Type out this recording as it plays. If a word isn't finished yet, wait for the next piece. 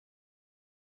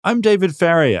I'm David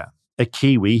Farrier, a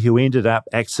Kiwi who ended up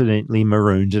accidentally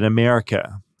marooned in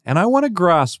America, and I want to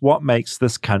grasp what makes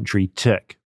this country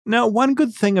tick. Now, one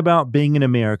good thing about being in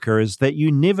America is that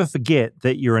you never forget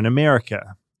that you're in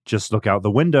America. Just look out the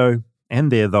window,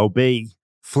 and there they'll be.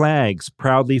 Flags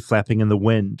proudly flapping in the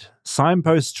wind,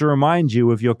 signposts to remind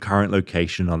you of your current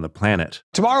location on the planet.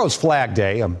 Tomorrow's Flag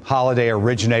Day, a holiday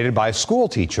originated by a school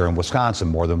teacher in Wisconsin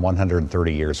more than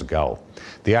 130 years ago.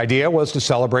 The idea was to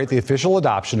celebrate the official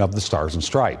adoption of the Stars and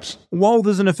Stripes. While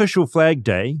there's an official Flag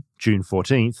Day, June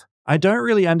 14th, I don't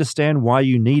really understand why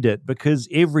you need it because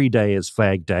every day is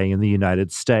Flag Day in the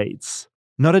United States.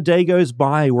 Not a day goes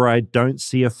by where I don't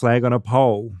see a flag on a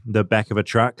pole, the back of a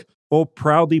truck, or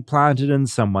proudly planted in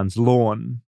someone's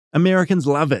lawn. Americans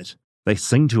love it. They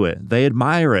sing to it, they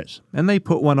admire it, and they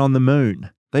put one on the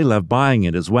moon. They love buying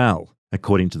it as well.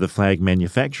 According to the Flag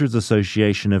Manufacturers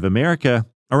Association of America,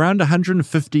 around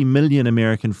 150 million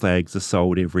American flags are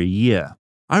sold every year.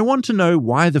 I want to know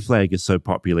why the flag is so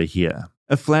popular here,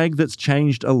 a flag that's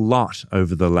changed a lot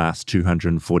over the last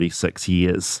 246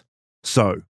 years.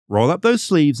 So, roll up those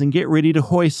sleeves and get ready to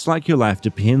hoist like your life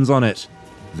depends on it.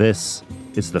 This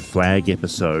is the Flag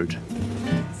episode.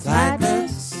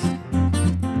 Flightless,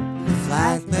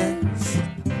 flightless,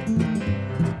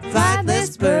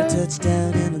 flightless bird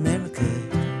touchdown in America.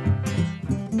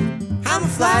 I'm a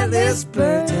flightless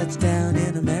bird touchdown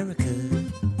in America.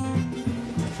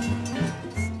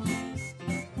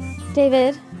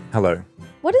 David, Hello.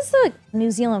 what does the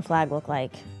New Zealand flag look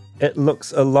like? It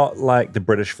looks a lot like the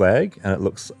British flag, and it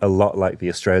looks a lot like the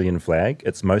Australian flag.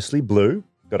 It's mostly blue,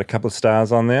 got a couple of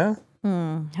stars on there.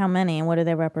 How many and what do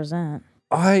they represent?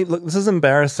 Look, this is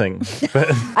embarrassing,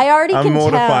 but I already I'm can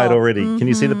mortified tell. already. Can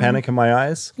you see the panic in my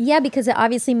eyes? Yeah, because it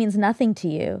obviously means nothing to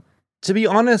you. To be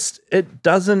honest, it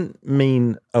doesn't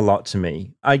mean a lot to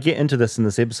me. I get into this in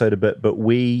this episode a bit, but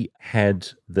we had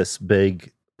this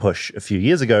big push a few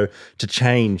years ago to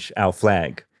change our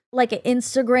flag. Like an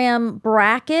Instagram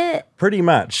bracket? Pretty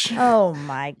much. Oh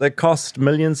my. They cost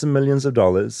millions and millions of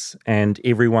dollars, and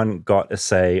everyone got a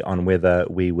say on whether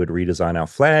we would redesign our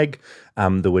flag.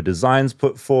 There were designs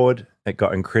put forward. It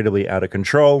got incredibly out of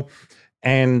control.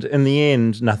 And in the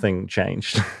end, nothing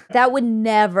changed. That would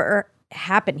never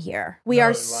happen here. We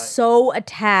are so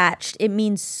attached. It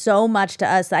means so much to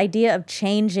us. The idea of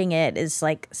changing it is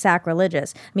like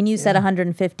sacrilegious. I mean, you said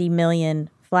 150 million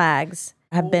flags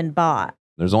have been bought.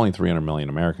 There's only 300 million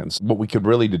Americans. What we could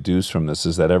really deduce from this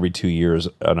is that every 2 years,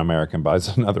 an American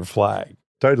buys another flag.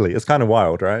 Totally. It's kind of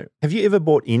wild, right? Have you ever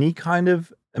bought any kind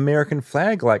of American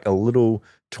flag, like a little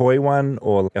toy one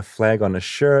or a flag on a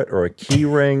shirt or a key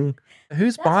ring?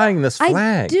 Who's buying this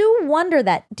flag? I do wonder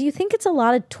that. Do you think it's a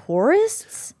lot of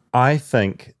tourists? I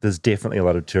think there's definitely a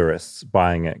lot of tourists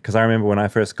buying it because I remember when I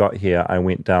first got here, I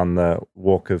went down the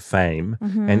Walk of Fame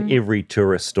and every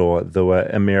tourist store, there were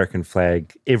American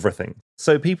flag, everything.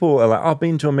 So people are like, I've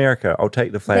been to America, I'll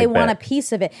take the flag They back. want a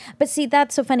piece of it. But see,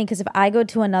 that's so funny because if I go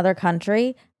to another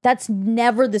country, that's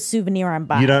never the souvenir I'm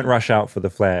buying. You don't rush out for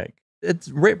the flag. It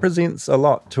represents a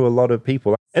lot to a lot of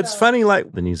people. It's funny,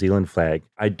 like the New Zealand flag,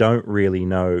 I don't really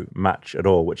know much at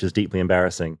all, which is deeply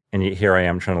embarrassing. And yet here I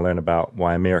am trying to learn about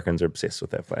why Americans are obsessed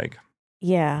with that flag.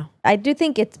 Yeah. I do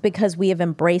think it's because we have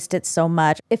embraced it so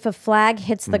much. If a flag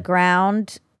hits the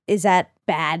ground, is that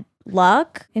bad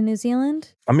luck in New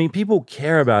Zealand? I mean, people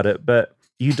care about it, but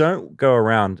you don't go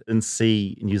around and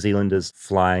see New Zealanders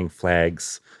flying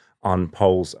flags on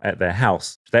poles at their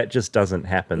house. That just doesn't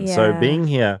happen. Yeah. So being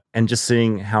here and just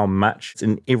seeing how much it's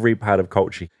in every part of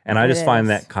culture, and I just find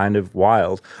that kind of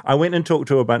wild. I went and talked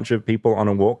to a bunch of people on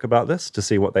a walk about this to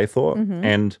see what they thought,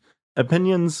 and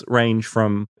opinions range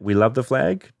from we love the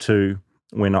flag to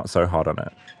we're not so hot on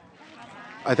it.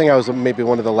 I think I was maybe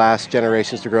one of the last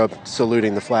generations to grow up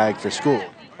saluting the flag for school.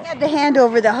 I had the hand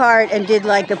over the heart and did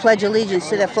like the Pledge of Allegiance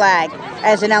to the flag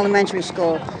as an elementary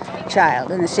school child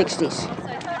in the 60s.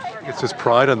 It's just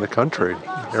pride in the country.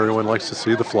 Everyone likes to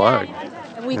see the flag.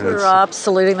 We grew up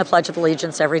saluting the Pledge of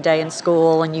Allegiance every day in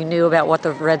school, and you knew about what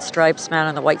the red stripes meant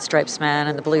and the white stripes meant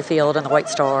and the blue field and the white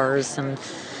stars, and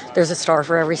there's a star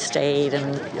for every state.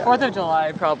 And 4th of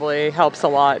July probably helps a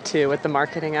lot, too, with the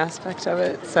marketing aspect of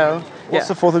it. So, What's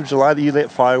the 4th of July that you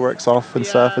let fireworks off and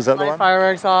stuff? Is that the one?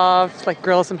 Fireworks off, like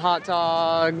grill some hot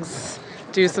dogs,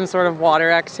 do some sort of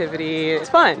water activity. It's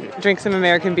fun. Drink some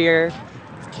American beer.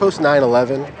 Post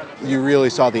 9/11, you really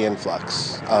saw the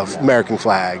influx of American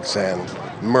flags and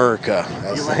America,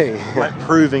 as they like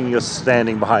proving you're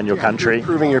standing behind your country.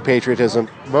 Proving your patriotism.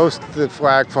 Most of the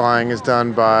flag flying is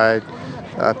done by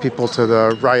people to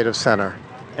the right of center.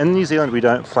 In New Zealand, we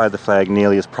don't fly the flag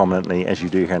nearly as prominently as you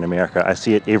do here in America. I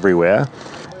see it everywhere.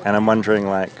 and I'm wondering,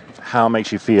 like, how it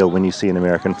makes you feel when you see an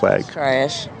American flag.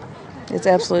 Trash. It's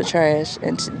absolute trash.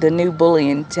 It's the new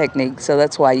bullying technique, so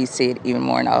that's why you see it even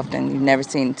more often. You've never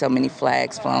seen so many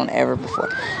flags flown ever before.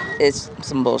 It's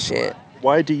some bullshit.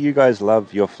 Why do you guys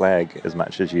love your flag as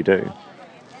much as you do?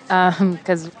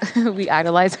 Because we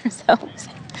idolize ourselves.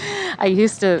 I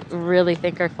used to really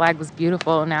think our flag was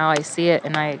beautiful. Now I see it,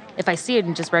 and if I see it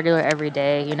in just regular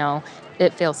everyday,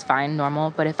 it feels fine,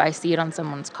 normal. But if I see it on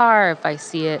someone's car, if I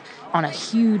see it on a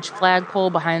huge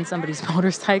flagpole behind somebody's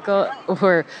motorcycle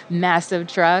or massive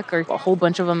truck or a whole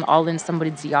bunch of them all in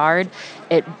somebody's yard,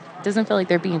 it doesn't feel like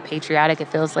they're being patriotic. It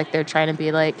feels like they're trying to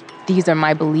be like, these are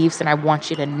my beliefs and I want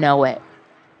you to know it.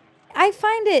 I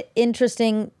find it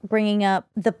interesting bringing up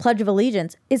the Pledge of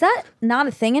Allegiance. Is that not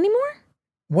a thing anymore?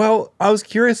 Well, I was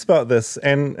curious about this,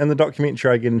 and in the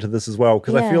documentary I get into this as well,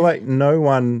 because I feel like no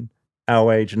one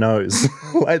our age knows.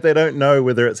 Like, they don't know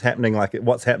whether it's happening, like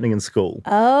what's happening in school.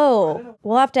 Oh,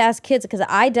 we'll have to ask kids, because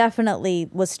I definitely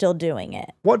was still doing it.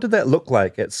 What did that look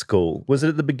like at school? Was it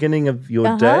at the beginning of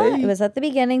your day? It was at the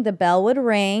beginning. The bell would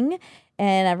ring,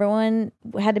 and everyone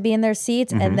had to be in their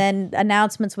seats, and then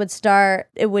announcements would start.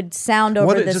 It would sound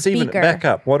over the just speaker. Even back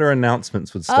up. What are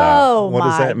announcements would start? Oh, what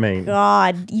does that mean?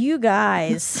 God, you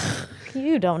guys,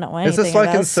 you don't know anything. Is this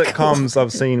like in school. sitcoms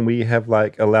I've seen where you have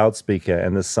like a loudspeaker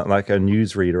and there's like a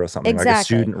newsreader or something, like a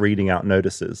student reading out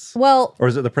notices? Well, or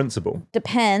is it the principal?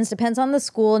 Depends on the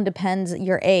school and depends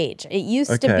your age. It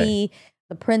used to be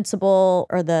the principal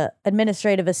or the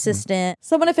administrative assistant.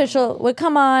 Someone official would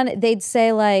come on. They'd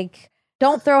say like,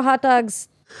 don't throw hot dogs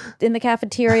in the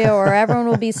cafeteria or everyone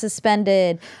will be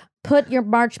suspended. Put your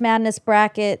March Madness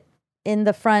bracket in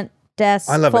the front desk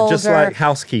I love folder. it. Just like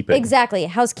housekeeping. Exactly.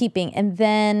 Housekeeping. And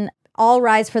then all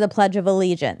rise for the Pledge of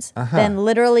Allegiance. Then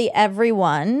literally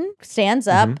everyone stands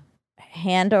up,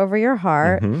 hand over your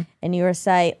heart, and you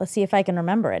recite, let's see if I can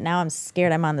remember it. Now I'm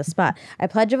scared I'm on the spot. I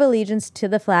pledge of allegiance to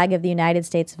the flag of the United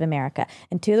States of America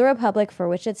and to the republic for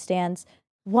which it stands,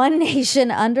 one nation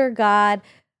under God,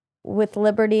 with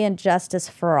liberty and justice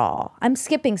for all. I'm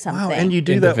skipping something. Wow, and you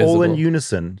do that all in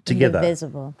unison together.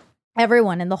 Indivisible.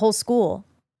 Everyone in the whole school.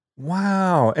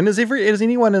 Wow. And is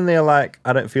anyone in there like,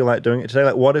 I don't feel like doing it today?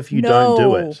 Like, what if you don't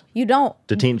do it? You don't.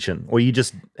 Detention. Or you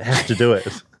just have to do it.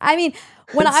 I mean,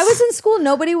 when I was in school,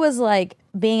 nobody was like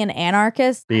being an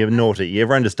anarchist. Being naughty.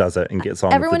 Everyone just does it and gets on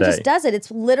with the day. Everyone just does it. It's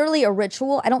literally a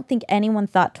ritual. I don't think anyone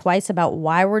thought twice about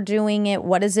why we're doing it.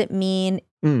 What does it mean?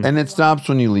 And it stops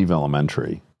when you leave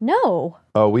elementary. No.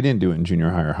 Oh, we didn't do it in junior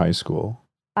high or high school.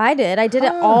 I did. I did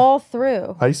it all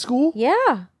through. High school?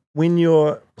 Yeah. When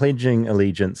you're pledging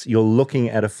allegiance, you're looking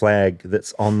at a flag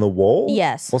that's on the wall?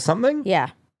 Yes. Or something? Yeah.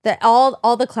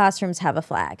 All the classrooms have a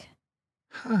flag.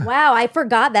 Wow, I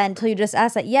forgot that until you just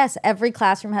asked that. Yes, every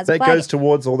classroom has a flag. That goes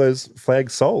towards all those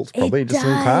flags sold, probably just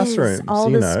in classrooms. All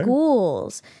the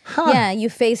schools. Yeah, you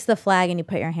face the flag and you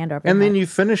put your hand over and your then you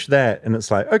finish that and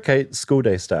it's like, okay, school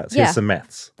day starts. Here's some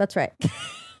maths. That's right.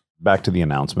 Back to the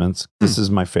announcements. This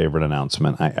is my favorite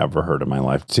announcement I ever heard in my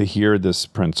life. To hear this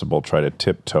principal try to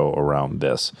tiptoe around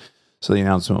this. So the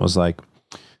announcement was like,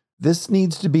 this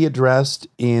needs to be addressed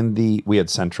we had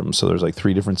centrums. So there's like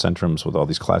 3 different centrums with all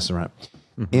these classes around.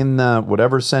 In the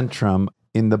whatever centrum,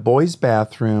 in the boys'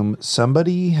 bathroom,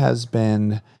 somebody has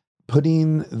been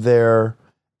putting their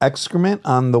excrement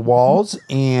on the walls,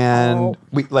 and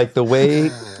we like the way.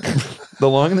 The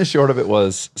long and the short of it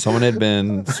was someone had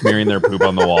been smearing their poop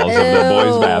on the walls of the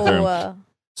boys' bathroom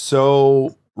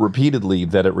so repeatedly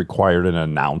that it required an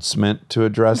announcement to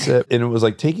address it, and it was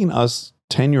like taking us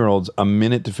 10-year-olds a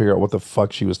minute to figure out what the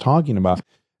fuck she was talking about.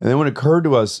 And then when it occurred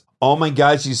to us, oh my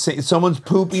God, she's saying someone's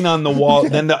pooping on the wall.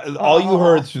 Then all you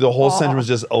heard through the whole sentence was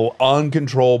just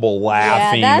uncontrollable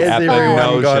laughing at the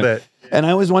notion. Got it. And I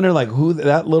always wonder, like, who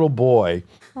that little boy.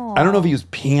 I don't know if he was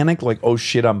panicked, like, oh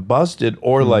shit, I'm busted,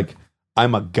 or like,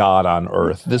 I'm a god on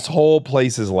earth. This whole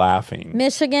place is laughing.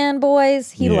 Michigan boys,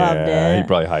 he loved it. He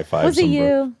probably high-fived. Was it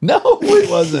you? No,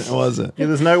 it wasn't. It wasn't. Yeah,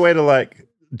 there's no way to like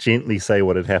gently say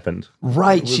what had happened.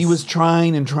 Right. She was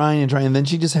trying and trying and trying. And then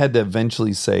she just had to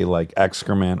eventually say like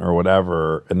excrement or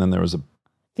whatever. And then there was a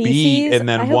beat. And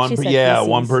then one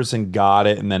person got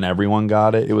it and then everyone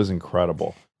got it. It was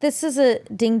incredible. This is a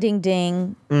ding, ding,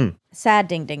 ding. Sad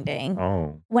ding, ding, ding.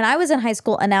 Oh. When I was in high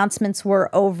school, announcements were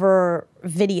over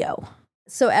video.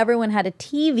 So everyone had a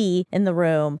TV in the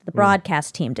room. The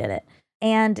broadcast team did it.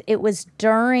 And it was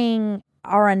during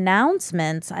our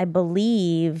announcements, I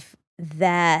believe,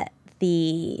 that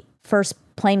the first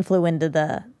plane flew into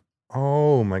the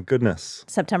oh my goodness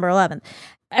September 11th.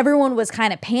 Everyone was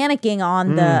kind of panicking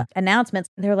on the announcements.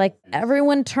 They're like,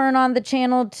 everyone turn on the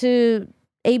channel to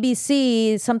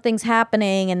ABC, something's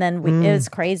happening, and then it was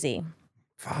crazy.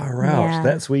 Far out.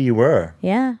 That's where you were.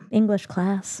 Yeah, English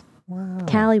class. Wow.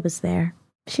 Callie was there.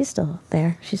 She's still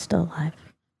there. She's still alive.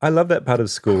 I love that part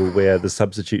of school where the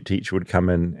substitute teacher would come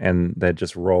in and they'd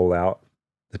just roll out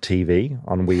the TV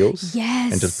on wheels.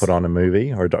 Yes. And just put on a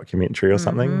movie or a documentary or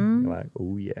something. You're like,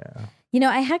 oh, yeah. You know,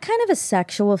 I had kind of a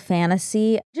sexual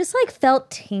fantasy. Just like felt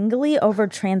tingly over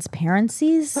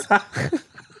transparencies.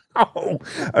 Oh,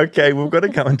 okay. We've got to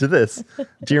come into this.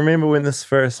 Do you remember when this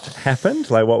first happened?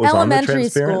 Like what was Elementary on the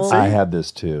transparency? school. I had this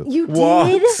too. You What?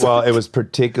 did? Well, it was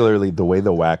particularly the way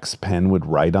the wax pen would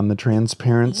write on the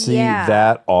transparency. Yeah.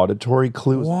 That auditory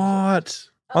clue. What?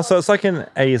 Oh, so it's like an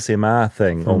ASMR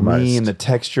thing For almost. me, and the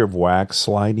texture of wax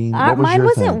sliding. What was Mine your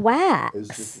wasn't thing?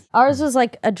 wax. Ours was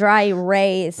like a dry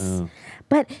erase.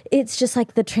 But it's just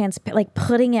like like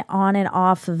putting it on and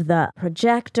off of the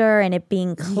projector and it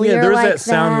being clear. Yeah, there is like that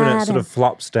sound when it that, sort of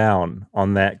flops down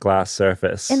on that glass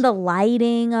surface. and the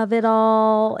lighting of it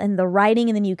all and the writing,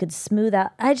 and then you could smooth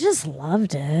out. I just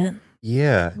loved it.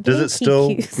 Yeah. Does it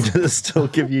still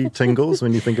give you tingles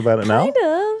when you think about it now? Kind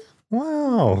of.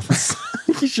 Wow.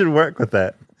 You should work with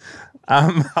that.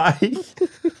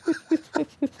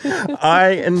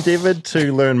 I endeavored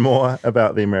to learn more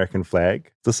about the American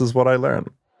flag. This is what I learned.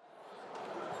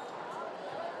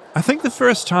 I think the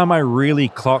first time I really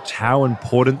clocked how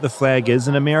important the flag is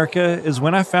in America is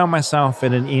when I found myself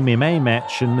at an MMA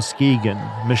match in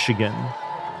Muskegon, Michigan.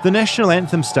 The national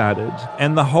anthem started,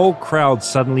 and the whole crowd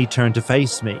suddenly turned to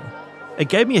face me. It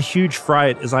gave me a huge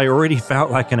fright as I already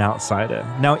felt like an outsider.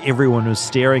 Now everyone was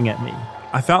staring at me.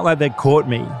 I felt like they'd caught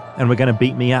me and were going to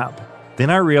beat me up. Then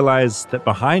I realized that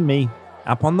behind me,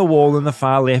 up on the wall in the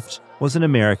far left, was an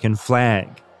American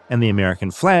flag. And the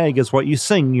American flag is what you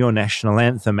sing your national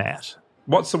anthem at.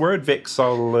 What's the word?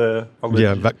 Vexillology?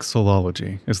 Yeah,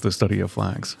 vexillology is the study of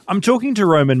flags. I'm talking to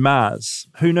Roman Mars,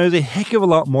 who knows a heck of a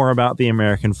lot more about the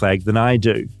American flag than I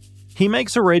do. He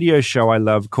makes a radio show I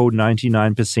love called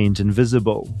 99%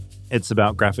 Invisible. It's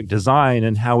about graphic design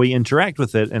and how we interact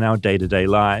with it in our day-to-day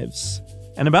lives.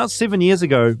 And about 7 years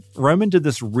ago, Roman did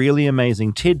this really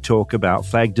amazing TED Talk about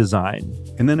flag design.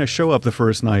 And then I show up the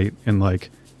first night and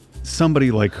somebody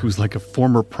who's a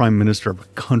former prime minister of a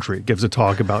country gives a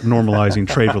talk about normalizing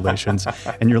trade relations.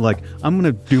 And you're like, I'm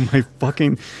going to do my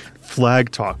fucking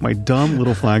flag talk, my dumb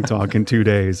little flag talk in 2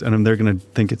 days. And they're going to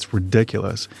think it's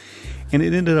ridiculous. And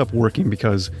it ended up working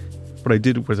because what I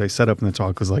did was I set up in the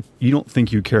talk was you don't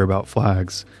think you care about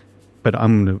flags, but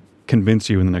I'm going to convince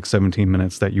you in the next 17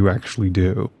 minutes that you actually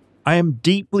do. I am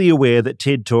deeply aware that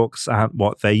TED Talks aren't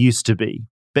what they used to be,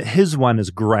 but his one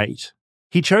is great.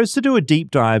 He chose to do a deep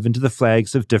dive into the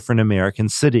flags of different American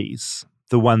cities,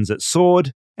 the ones that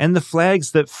soared, and the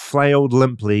flags that flailed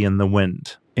limply in the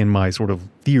wind. In my sort of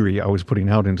theory I was putting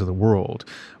out into the world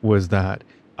was that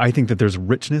I think that there's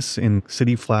richness in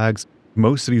city flags.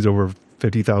 Most cities over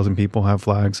 50,000 people have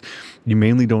flags. You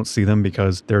mainly don't see them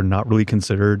because they're not really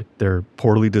considered. They're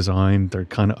poorly designed. They're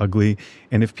kind of ugly.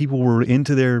 And if people were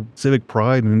into their civic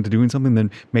pride and into doing something, then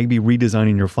maybe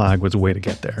redesigning your flag was a way to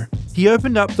get there. He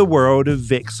opened up the world of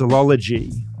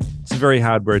vexillology. It's a very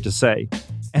hard word to say.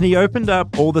 And he opened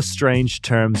up all the strange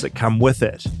terms that come with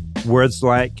it. Words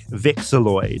like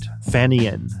vexilloid,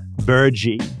 Fanian,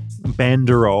 Burgee,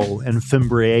 banderole, and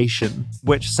fimbriation,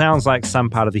 which sounds like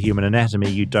some part of the human anatomy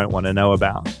you don't want to know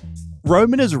about.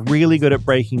 Roman is really good at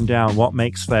breaking down what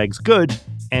makes flags good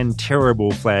and terrible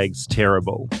flags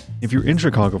terrible. If you're in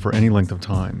Chicago for any length of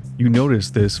time, you notice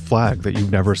this flag that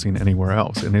you've never seen anywhere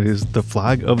else, and it is the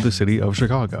flag of the city of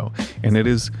Chicago, and it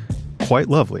is quite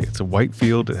lovely. It's a white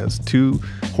field, it has 2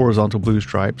 horizontal blue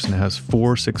stripes, and it has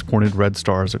 4 6-pointed red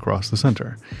stars across the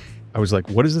center. I was like,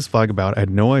 what is this flag about? I had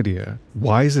no idea.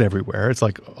 Why is it everywhere? It's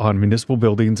on municipal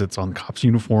buildings. It's on cops'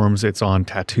 uniforms. It's on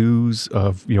tattoos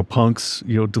of, punks,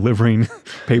 delivering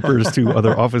papers to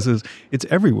other offices. It's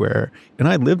everywhere. And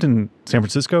I lived in San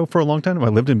Francisco for a long time. I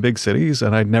lived in big cities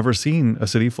and I'd never seen a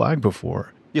city flag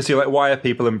before. Yeah, so why are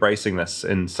people embracing this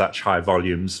in such high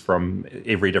volumes from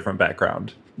every different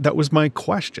background? That was my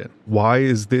question. Why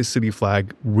is this city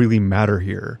flag really matter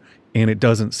here? And it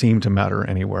doesn't seem to matter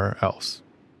anywhere else.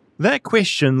 That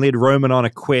question led Roman on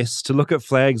a quest to look at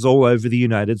flags all over the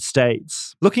United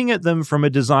States, looking at them from a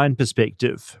design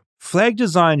perspective. Flag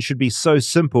design should be so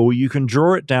simple you can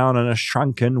draw it down on a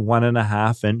shrunken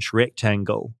 1.5-inch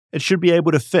rectangle. It should be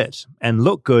able to fit and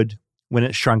look good when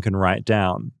it's shrunken right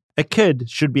down. A kid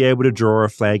should be able to draw a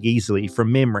flag easily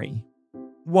from memory.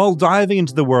 While diving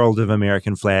into the world of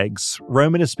American flags,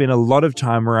 Roman has spent a lot of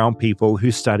time around people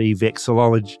who study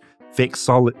vexillology.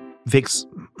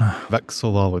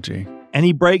 Vexillology. And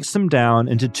he breaks them down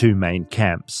into 2 main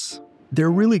camps.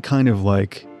 they're really kind of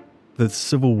like the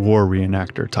Civil War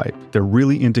reenactor type. They're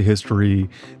really into history.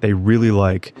 They really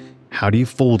like, how do you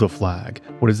fold a flag?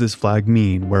 What does this flag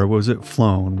mean? Where was it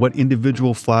flown? What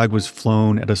individual flag was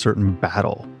flown at a certain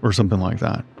battle or something like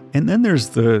that? And then there's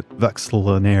the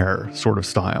vexillionaire sort of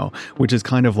style, which is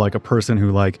kind of like a person who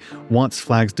like wants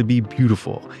flags to be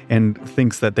beautiful and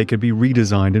thinks that they could be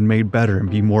redesigned and made better and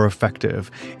be more effective,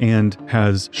 and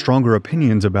has stronger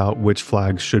opinions about which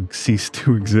flags should cease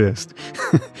to exist.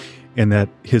 And that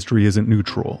history isn't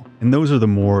neutral. And those are the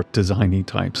more designy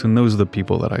types, and those are the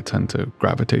people that I tend to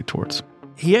gravitate towards.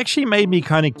 He actually made me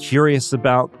kind of curious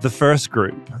about the first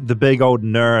group, the big old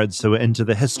nerds who are into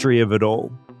the history of it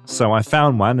all. So I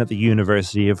found one at the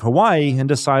University of Hawaii and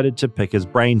decided to pick his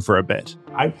brain for a bit.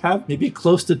 I have maybe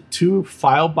close to 2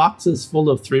 file boxes full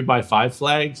of 3x5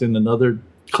 flags and another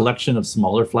collection of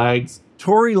smaller flags.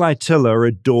 Tori Laitila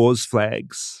adores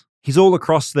flags. He's all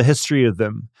across the history of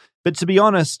them. But to be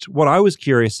honest, what I was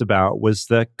curious about was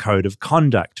the code of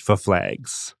conduct for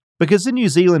flags. Because in New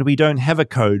Zealand, we don't have a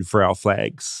code for our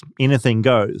flags. Anything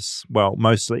goes. Well,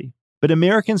 mostly. But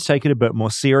Americans take it a bit more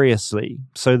seriously,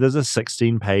 so there's a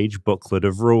 16-page booklet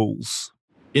of rules.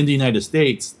 In the United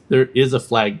States, there is a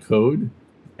flag code,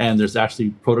 and there's actually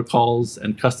protocols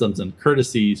and customs and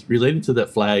courtesies related to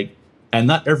that flag, and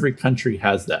not every country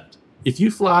has that. If you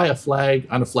fly a flag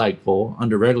on a flagpole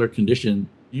under regular condition,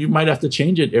 you might have to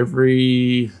change it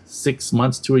every 6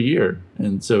 months to a year.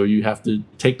 And so you have to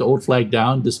take the old flag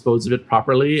down, dispose of it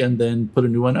properly, and then put a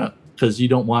new one up, because you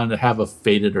don't want to have a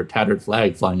faded or tattered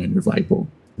flag flying on your flagpole.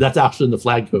 That's actually in the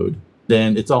flag code.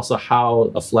 Then it's also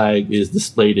how a flag is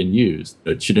displayed and used.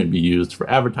 It shouldn't be used for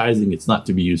advertising. It's not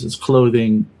to be used as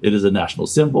clothing. It is a national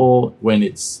symbol. When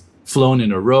it's flown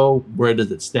in a row, where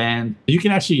does it stand? You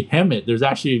can actually hem it. There's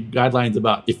actually guidelines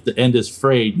about if the end is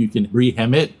frayed, you can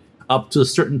re-hem it up to a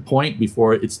certain point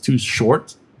before it's too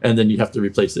short, and then you have to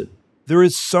replace it. There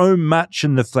is so much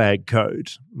in the flag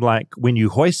code. Like when you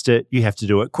hoist it, you have to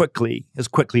do it quickly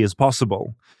as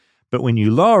possible. But when you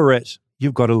lower it,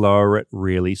 you've got to lower it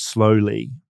really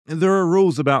slowly. There are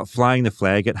rules about flying the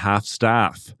flag at half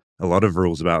staff. A lot of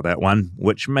rules about that one,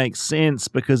 which makes sense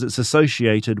because it's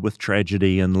associated with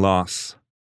tragedy and loss.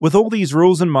 With all these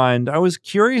rules in mind, I was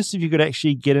curious if you could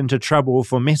actually get into trouble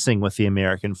for messing with the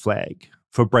American flag,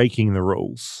 for breaking the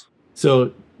rules.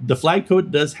 So the flag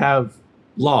code does have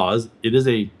laws. It is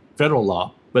a federal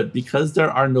law, but because there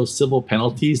are no civil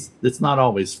penalties, it's not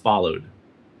always followed.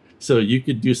 So you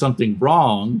could do something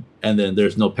wrong and then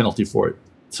there's no penalty for it.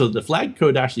 So the flag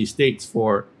code actually states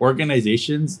for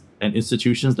organizations and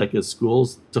institutions like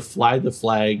schools to fly the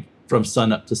flag from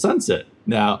sunup to sunset.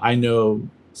 Now, I know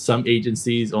some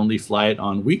agencies only fly it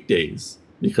on weekdays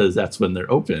because that's when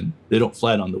they're open. They don't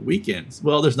fly it on the weekends.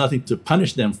 Well, there's nothing to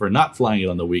punish them for not flying it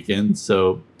on the weekends,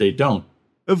 so they don't.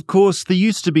 Of course, there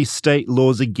used to be state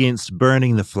laws against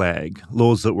burning the flag,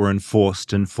 laws that were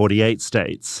enforced in 48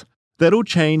 states. That all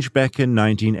changed back in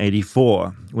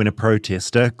 1984, when a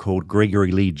protester called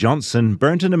Gregory Lee Johnson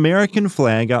burnt an American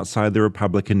flag outside the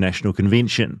Republican National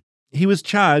Convention. He was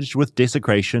charged with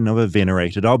desecration of a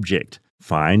venerated object,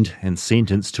 fined and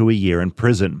sentenced to a year in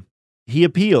prison. He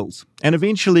appealed, and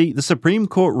eventually the Supreme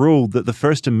Court ruled that the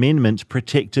First Amendment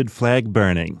protected flag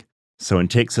burning. So in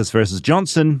Texas versus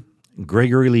Johnson,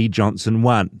 Gregory Lee Johnson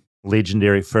won.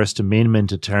 Legendary First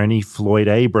Amendment attorney Floyd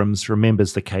Abrams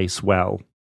remembers the case well.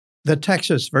 The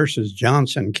Texas versus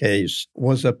Johnson case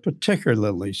was a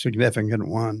particularly significant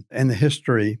one in the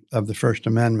history of the First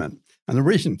Amendment. And the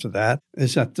reason for that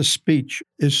is that the speech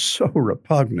is so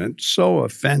repugnant, so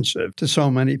offensive to so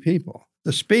many people.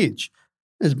 The speech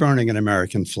is burning an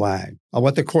American flag.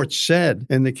 What the court said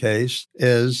in the case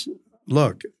is,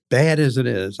 look, bad as it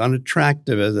is,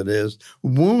 unattractive as it is,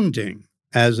 wounding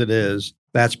as it is,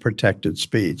 that's protected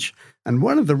speech. And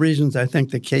one of the reasons I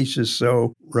think the case is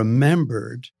so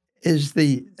remembered is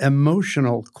the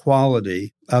emotional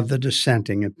quality of the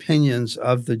dissenting opinions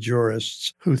of the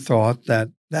jurists who thought that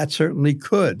that certainly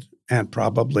could and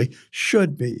probably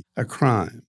should be a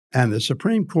crime. And the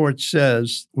Supreme Court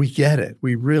says, we get it,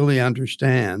 we really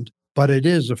understand, but it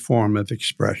is a form of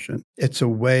expression. It's a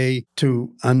way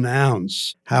to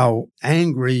announce how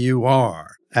angry you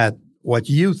are at what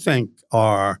you think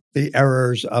are the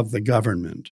errors of the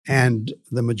government. And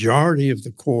the majority of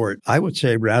the court, I would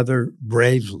say rather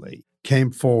bravely,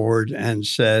 came forward and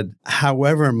said,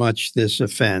 however much this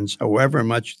offends, however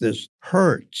much this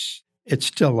hurts, it's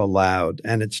still allowed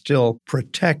and it's still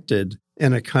protected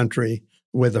in a country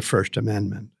with a First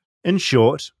Amendment. In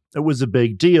short, it was a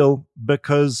big deal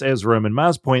because, as Roman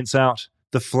Mars points out,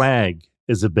 the flag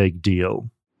is a big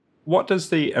deal. What does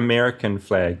the American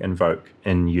flag invoke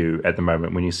in you at the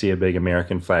moment when you see a big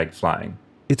American flag flying?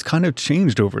 It's kind of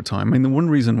changed over time. I mean, the one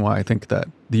reason why I think that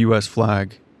the U.S.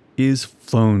 flag is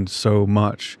flown so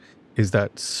much is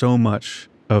that so much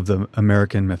of the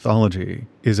American mythology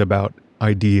is about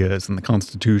ideas and the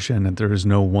Constitution, and there is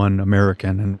no one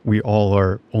American, and we all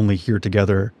are only here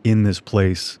together in this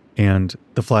place, and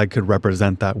the flag could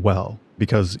represent that well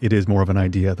because it is more of an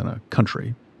idea than a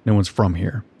country. No one's from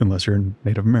here unless you're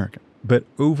Native American. But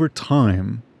over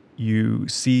time, you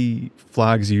see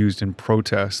flags used in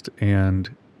protest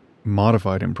and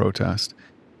modified in protest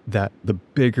that the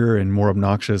bigger and more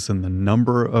obnoxious and the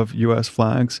number of U.S.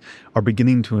 flags are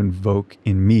beginning to invoke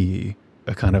in me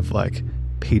a kind of like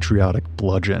patriotic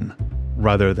bludgeon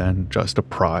rather than just a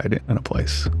pride in a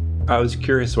place. I was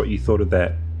curious what you thought of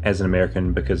that as an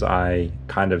American, because I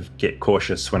kind of get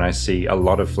cautious when I see a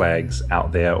lot of flags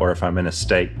out there, or if I'm in a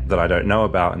state that I don't know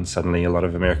about and suddenly a lot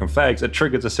of American flags, it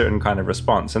triggers a certain kind of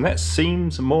response. And that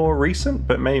seems more recent,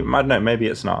 but maybe, I don't know, maybe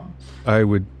it's not. I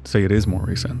would say it is more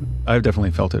recent. I've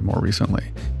definitely felt it more recently.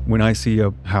 When I see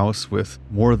a house with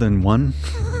more than one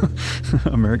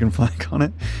American flag on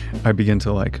it, I begin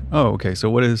to like, oh, okay, so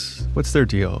what's their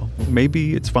deal?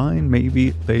 Maybe it's fine.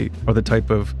 Maybe they are the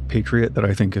type of patriot that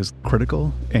I think is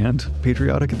critical and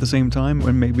patriotic at the same time,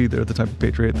 and maybe they're the type of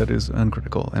patriot that is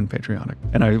uncritical and patriotic.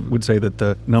 And I would say that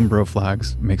the number of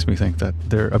flags makes me think that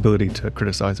their ability to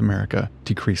criticize America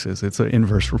decreases. It's an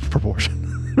inverse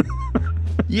proportion.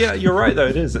 Yeah, you're right, though.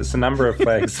 It is. It's the number of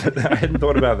flags. I hadn't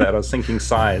thought about that. I was thinking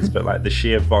size, but like the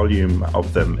sheer volume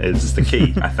of them is the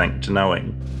key, I think, to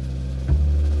knowing.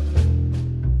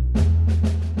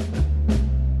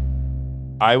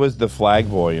 I was the flag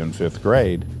boy in 5th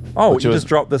grade. Oh, you just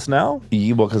dropped this now?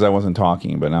 Well, because I wasn't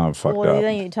talking, but now I'm fucked up.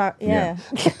 Then you talk, yeah.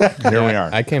 Here we are.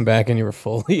 I came back and you were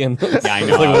fully in this. Yeah, I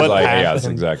know. I was like, yes,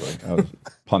 exactly. I was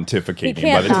pontificating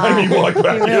by the time you walked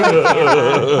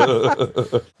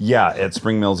back. Yeah, at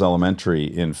Spring Mills Elementary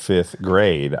in 5th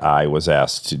grade, I was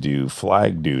asked to do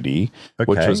flag duty,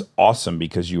 which was awesome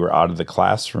because you were out of the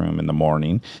classroom in the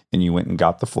morning and you went and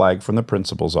got the flag from the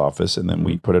principal's office, and then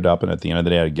we put it up, and at the end of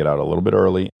the day, I'd get out a little bit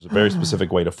early. It was a very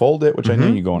specific way to fold it, which I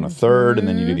knew. You go in a third, and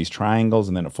then you do these triangles,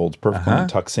 and then it folds perfectly and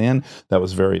tucks in. That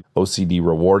was very OCD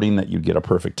rewarding, that you'd get a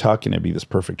perfect tuck and it'd be this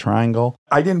perfect triangle.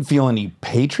 I didn't feel any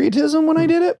patriotism when I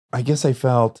did it. I guess I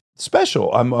felt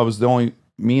special. I was the only,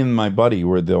 me and my buddy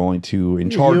were the only two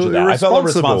in charge of that. I felt a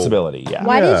responsibility. Yeah.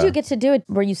 Why did you get to do it?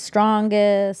 Were you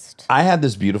strongest? I had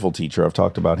this beautiful teacher. I've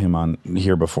talked about him on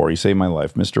here before. He saved my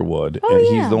life, Mr. Wood. And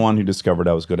he's the one who discovered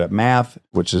I was good at math,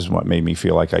 which is what made me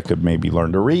feel like I could maybe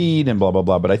learn to read and blah, blah,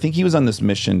 blah. But I think he was on this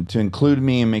mission to include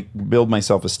me and build my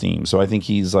self-esteem. So I think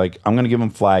he's like, I'm going to give him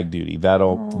flag duty.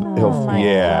 God,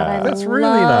 that's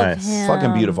really nice. Him.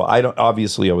 Fucking beautiful. I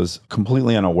was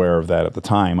completely unaware of that at the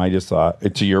time. I just thought,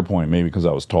 to your point, maybe because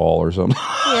I was tall or something.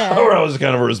 Yeah. Or I was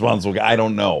kind of a responsible guy. I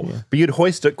don't know. Yeah. But you'd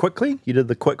hoist it quickly? You did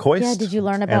the quick hoist? Yeah, did you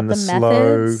learn about and the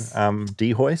methods? Slow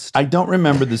dehoist? I don't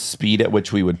remember the speed at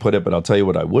which we would put it, but I'll tell you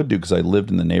what I would do, because I lived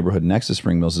in the neighborhood next to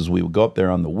Spring Mills, is we would go up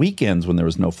there on the weekends when there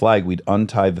was no flag. We'd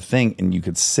untie the thing and you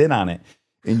could sit on it.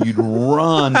 And you'd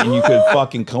run and you could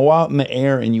fucking go out in the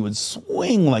air and you would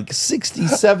swing like 60,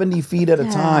 70 feet at a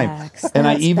time. And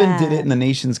I even did it in the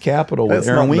nation's capital with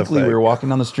Aaron Weekly. We were walking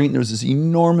down the street and there was this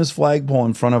enormous flagpole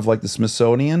in front of like the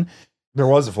Smithsonian. There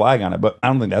was a flag on it, but I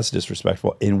don't think that's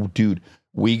disrespectful. And dude,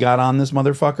 we got on this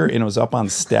motherfucker and it was up on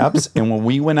steps. And when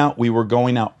we went out, we were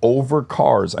going out over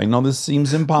cars. I know this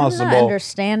seems impossible. I'm not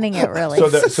understanding it really. So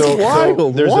there's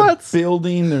a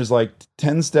building, there's like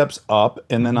 10 steps up,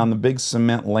 and then on the big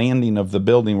cement landing of the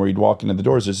building where you'd walk into the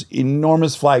doors, there's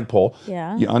enormous flagpole.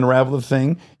 Yeah. You unravel the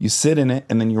thing, you sit in it,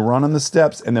 and then you run on the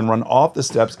steps, and then run off the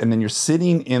steps, and then you're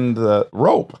sitting in the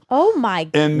rope. Oh my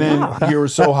God. And then you were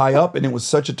so high up, and it was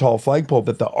such a tall flagpole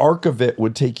that the arc of it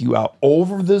would take you out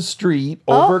over the street,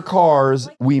 over cars.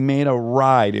 We made a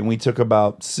ride, and we took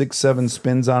about 6-7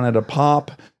 spins on it a pop.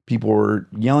 People were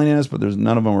yelling at us, but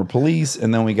none of them were police.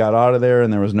 And then we got out of there,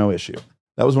 and there was no issue.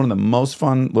 That was one of the most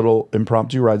fun little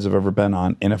impromptu rides I've ever been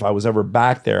on. And if I was ever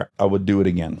back there, I would do it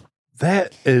again.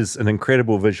 That is an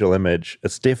incredible visual image.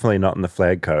 It's definitely not in the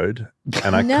flag code,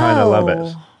 and I kind of love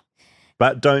it.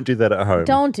 But don't do that at home.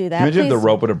 Don't do that. Imagine if the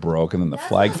rope would have broke and then the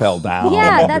flag fell down.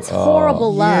 Yeah, that's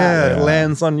horrible luck. Yeah, it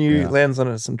lands on you, lands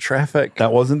on some traffic.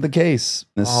 That wasn't the case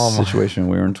in this situation.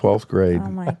 We were in 12th grade,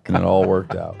 and it all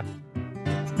worked out.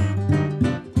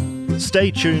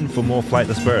 Stay tuned for more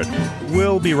Flightless Bird.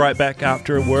 We'll be right back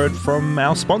after a word from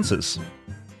our sponsors.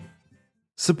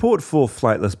 Support for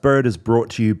Flightless Bird is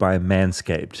brought to you by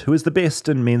Manscaped, who is the best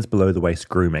in men's below-the-waist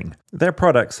grooming. Their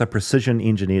products are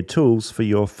precision-engineered tools for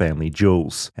your family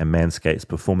jewels, and Manscaped's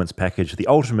performance package, the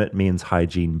ultimate men's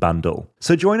hygiene bundle.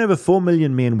 So join over 4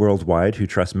 million men worldwide who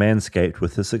trust Manscaped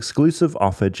with this exclusive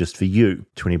offer just for you.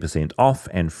 20% off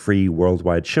and free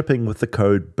worldwide shipping with the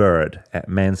code BIRD at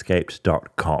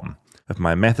manscaped.com. If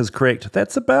my math is correct,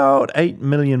 that's about 8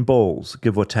 million balls,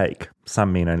 give or take.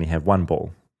 Some men only have one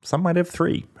ball. Some might have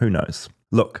 3, who knows.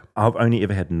 Look, I've only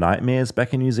ever had nightmares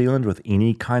back in New Zealand with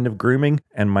any kind of grooming,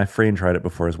 and my friend tried it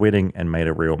before his wedding and made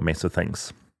a real mess of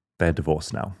things. They're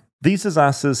divorced now. These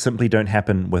disasters simply don't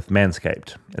happen with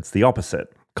Manscaped. It's the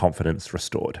opposite, confidence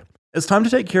restored. It's time to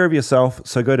take care of yourself,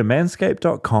 so go to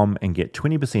manscaped.com and get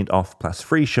 20% off plus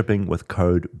free shipping with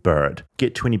code BIRD.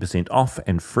 Get 20% off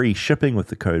and free shipping with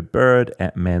the code BIRD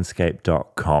at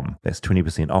manscaped.com. That's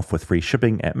 20% off with free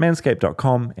shipping at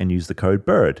manscaped.com and use the code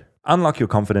BIRD. Unlock your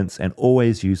confidence and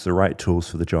always use the right tools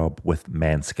for the job with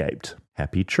Manscaped.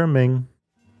 Happy trimming.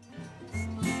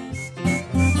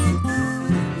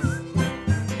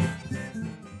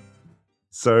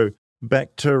 So,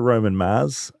 back to Roman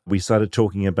Mars, we started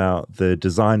talking about the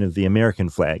design of the American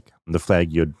flag, the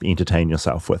flag you'd entertain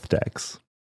yourself with, Dax.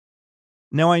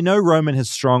 Now, I know Roman has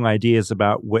strong ideas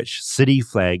about which city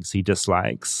flags he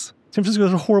dislikes. San Francisco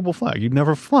is a horrible flag. You'd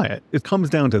never fly it. It comes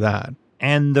down to that.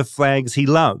 And the flags he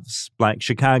loves, like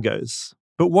Chicago's.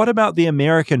 But what about the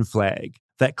American flag?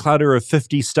 That clutter of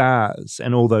 50 stars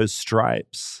and all those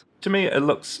stripes. To me, it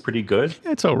looks pretty good.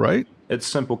 It's all right. It's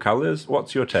simple colors.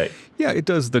 What's your take? Yeah, it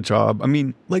does the job. I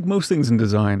mean, like most things in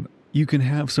design, you can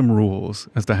have some rules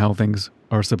as to how things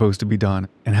are supposed to be done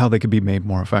and how they could be made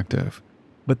more effective.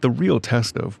 But the real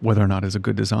test of whether or not it's a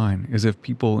good design is if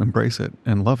people embrace it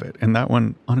and love it. And that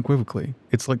one, unequivocally,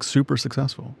 it's like super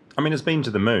successful. I mean, it's been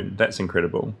to the moon. That's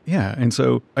incredible. Yeah, and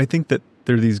so I think that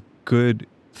there are these good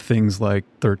things like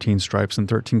 13 stripes and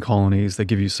 13 colonies that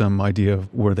give you some idea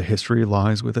of where the history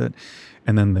lies with it.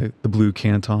 And then the blue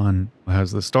canton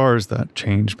has the stars that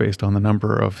change based on the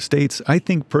number of states. I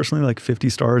think personally, like 50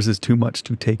 stars is too much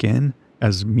to take in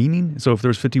as meaning. So if there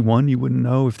was 51, you wouldn't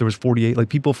know. If there was 48, like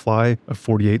people fly a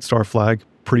 48-star flag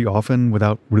pretty often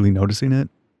without really noticing it.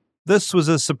 This was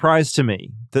a surprise to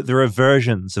me that there are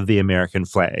versions of the American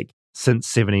flag. Since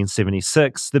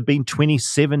 1776, there have been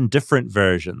 27 different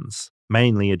versions,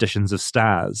 mainly additions of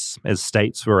stars as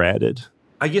states were added.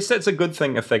 I guess that's a good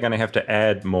thing if they're going to have to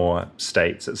add more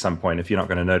states at some point, if you're not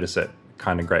going to notice it.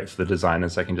 Kind of great for the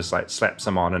designers. They can just like slap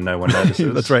some on and no one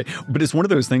notices. That's right. But it's one of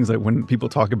those things that when people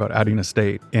talk about adding a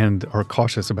state and are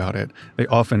cautious about it, they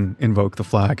often invoke the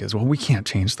flag as, well, we can't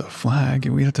change the flag.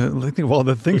 And we have to, like, well,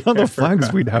 the thing on the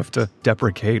flags we'd have to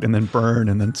deprecate and then burn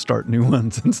and then start new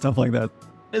ones and stuff like that.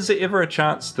 Is there ever a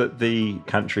chance that the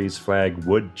country's flag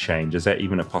would change? Is that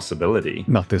even a possibility?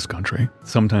 Not this country.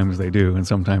 Sometimes they do and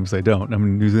sometimes they don't. I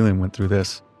mean, New Zealand went through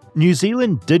this. New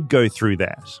Zealand did go through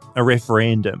that, a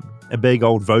referendum, a big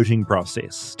old voting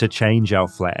process to change our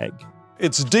flag.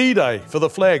 It's D-Day for the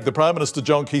flag. The Prime Minister,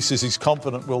 John Key, says he's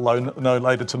confident we'll know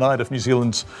later tonight if New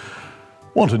Zealand's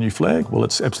want a new flag. Well,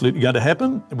 it's absolutely going to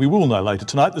happen. We will know later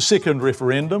tonight. The second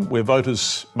referendum, where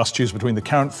voters must choose between the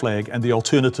current flag and the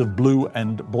alternative blue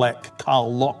and black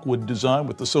Carl Lockwood design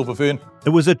with the silver fern.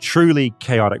 It was a truly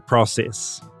chaotic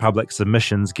process. Public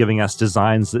submissions giving us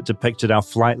designs that depicted our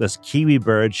flightless kiwi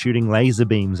bird shooting laser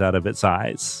beams out of its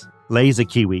eyes. Laser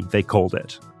kiwi, they called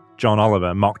it. John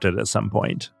Oliver mocked it at some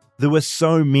point. There were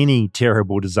so many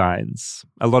terrible designs,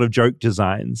 a lot of joke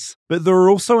designs, but there were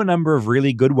also a number of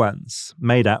really good ones,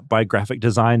 made up by graphic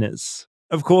designers.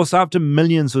 Of course, after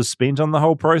millions was spent on the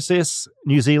whole process,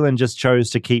 New Zealand just chose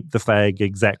to keep the flag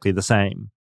exactly the same.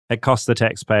 It cost the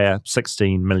taxpayer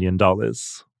 $16 million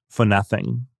for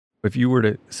nothing. If you were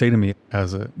to say to me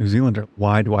as a New Zealander,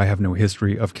 why do I have no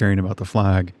history of caring about the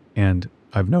flag? And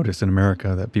I've noticed in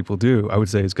America that people do, I would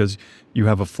say it's because you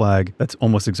have a flag that's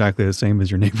almost exactly the same as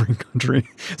your neighboring country.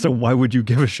 So why would you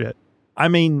give a shit? I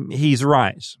mean, he's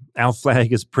right. Our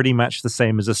flag is pretty much the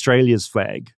same as Australia's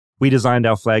flag. We designed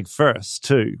our flag first,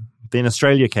 too. Then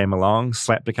Australia came along,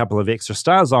 slapped a couple of extra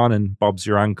stars on, and Bob's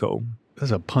your uncle.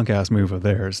 That's a punk-ass move of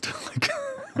theirs to,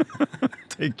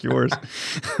 take yours.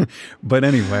 But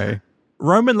anyway.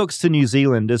 Roman looks to New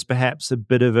Zealand as perhaps a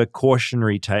bit of a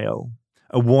cautionary tale,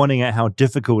 a warning at how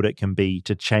difficult it can be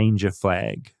to change a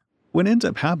flag. What ends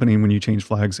up happening when you change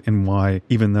flags and why,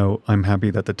 even though I'm happy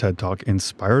that the TED Talk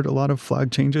inspired a lot of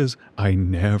flag changes, I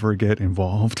never get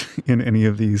involved in any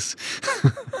of these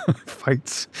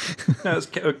fights. No, it's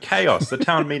chaos. The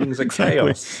town meetings are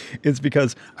chaos. It's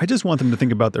because I just want them to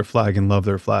think about their flag and love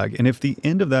their flag. And if the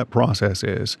end of that process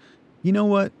is, you know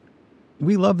what?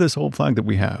 we love this whole flag that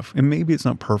we have. And maybe it's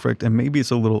not perfect and maybe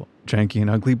it's a little janky and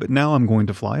ugly, but now I'm going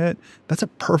to fly it. That's a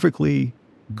perfectly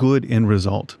good end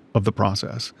result of the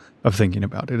process of thinking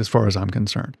about it, as far as I'm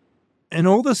concerned. In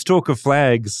all this talk of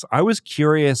flags, I was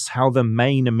curious how the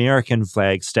main American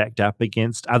flag stacked up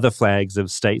against other flags of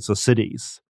states or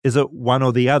cities. Is it one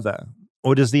or the other?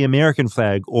 Or does the American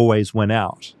flag always win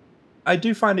out? I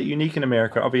do find it unique in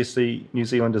America. Obviously, New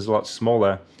Zealand is a lot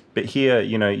smaller, but here,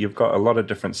 you've got a lot of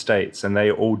different states and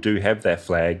they all do have their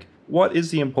flag. What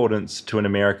is the importance to an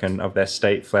American of their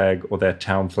state flag or their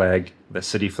town flag, their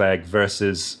city flag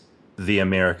versus the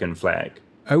American flag?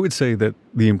 I would say that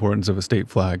the importance of a state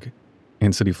flag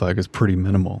and city flag is pretty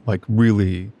minimal. Like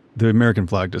really, the American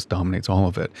flag just dominates all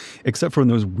of it, except for in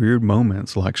those weird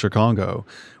moments like Chicago,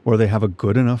 where they have a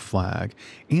good enough flag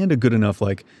and a good enough,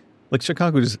 like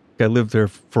Chicago, I lived there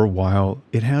for a while.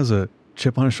 It has a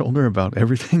chip on its shoulder about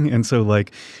everything. And so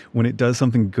like when it does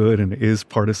something good and it is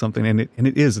part of something, and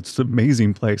it's an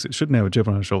amazing place. It shouldn't have a chip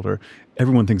on its shoulder.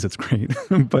 Everyone thinks it's great,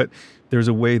 but there's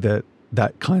a way that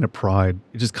kind of pride,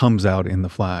 it just comes out in the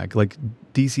flag. Like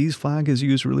DC's flag is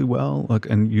used really well,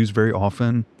 and used very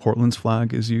often. Portland's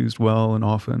flag is used well and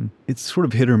often. It's sort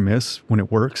of hit or miss when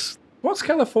it works. What's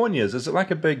California's? Is it like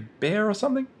a big bear or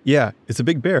something? Yeah, it's a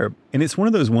big bear. And it's one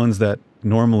of those ones that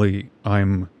normally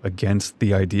I'm against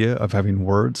the idea of having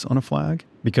words on a flag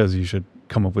because you should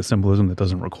come up with symbolism that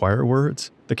doesn't require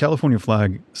words. The California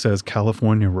flag says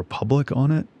California Republic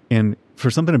on it. And for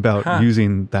something about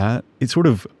using that, it sort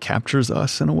of captures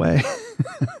us in a way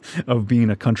of being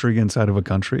a country inside of a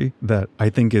country that I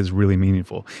think is really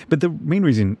meaningful. But the main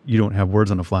reason you don't have words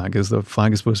on a flag is the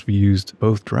flag is supposed to be used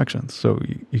both directions. So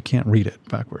you can't read it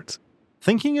backwards.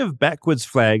 Thinking of backwards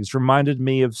flags reminded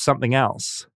me of something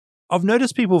else. I've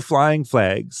noticed people flying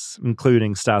flags,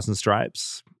 including Stars and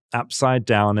Stripes, upside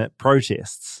down at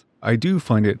protests. I do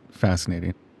find it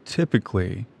fascinating.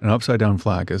 Typically, an upside-down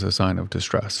flag is a sign of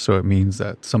distress. So it means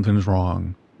that something's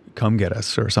wrong, come get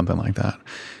us, or something like that.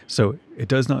 So it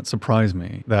does not surprise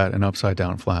me that an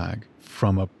upside-down flag,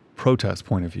 from a protest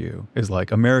point of view, is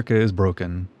like, America is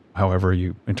broken, however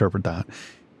you interpret that,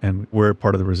 and we're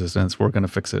part of the resistance, we're going to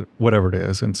fix it, whatever it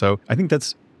is. And so I think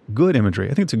that's good imagery.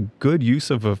 I think it's a good use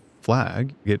of a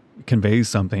flag. It conveys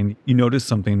something. You notice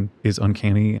something is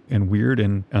uncanny and weird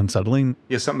and unsettling.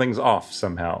 Yeah, something's off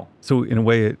somehow. So in a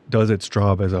way, it does its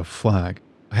job as a flag.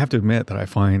 I have to admit that I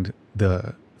find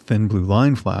the thin blue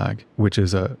line flag, which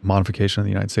is a modification of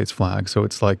the United States flag. So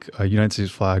it's like a United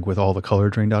States flag with all the color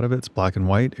drained out of it. It's black and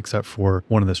white, except for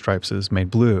one of the stripes is made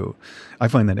blue. I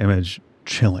find that image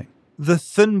chilling. The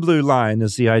thin blue line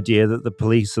is the idea that the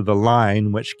police are the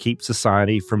line which keeps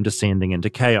society from descending into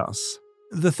chaos.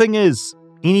 The thing is,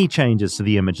 any changes to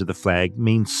the image of the flag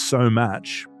mean so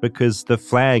much because the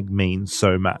flag means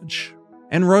so much.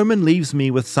 And Roman leaves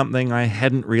me with something I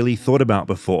hadn't really thought about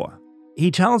before.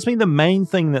 He tells me the main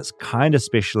thing that's kind of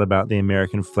special about the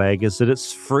American flag is that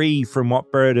it's free from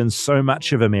what burdens so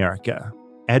much of America: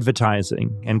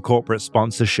 advertising and corporate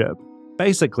sponsorship.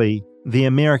 Basically, the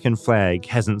American flag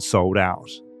hasn't sold out.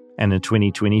 And in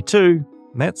 2022,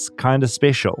 that's kind of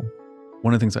special.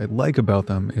 One of the things I like about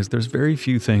them is there's very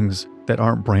few things that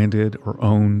aren't branded or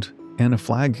owned, and a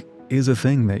flag is a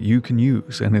thing that you can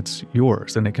use and it's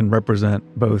yours, and it can represent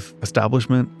both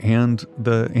establishment and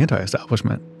the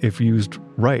anti-establishment if used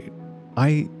right.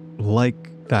 I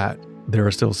like that there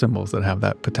are still symbols that have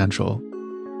that potential.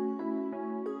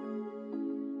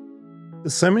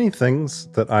 There's so many things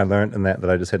that I learned in that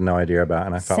I just had no idea about,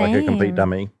 and I felt like a complete Same.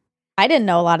 dummy. I didn't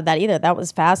know a lot of that either. That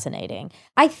was fascinating.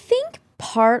 I think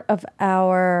part of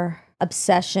our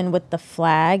obsession with the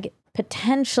flag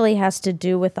potentially has to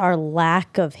do with our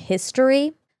lack of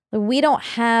history. We don't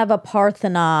have a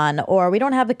Parthenon, or we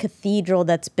don't have a cathedral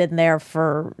that's been there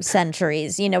for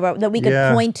centuries, that we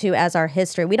could point to as our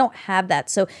history. We don't have that.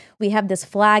 So we have this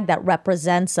flag that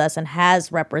represents us and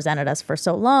has represented us for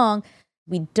so long.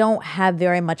 We don't have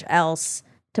very much else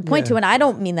to point to. And I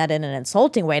don't mean that in an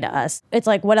insulting way to us. It's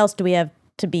like, what else do we have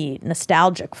to be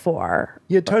nostalgic for?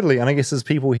 Yeah, totally. And I guess there's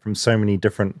people from so many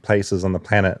different places on the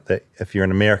planet that if you're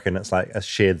an American, it's like a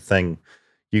shared thing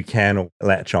you can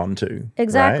latch on to.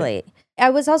 Exactly. Right? I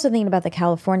was also thinking about the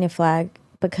California flag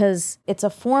because it's a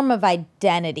form of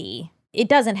identity. It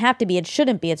doesn't have to be, it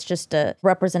shouldn't be, it's just a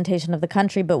representation of the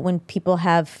country. But when people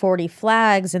have 40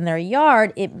 flags in their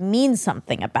yard, it means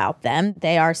something about them.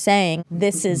 They are saying,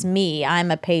 this is me, I'm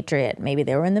a patriot. Maybe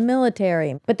they were in the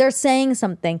military, but they're saying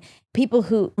something. People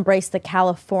who embrace the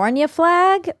California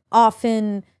flag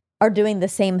often are doing the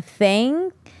same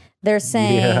thing. They're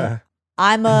saying,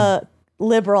 I'm a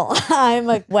liberal. I'm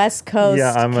a West Coast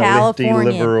Yeah, I'm Californian. a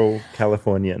lefty liberal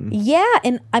Californian. Yeah,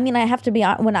 and I mean, I have to be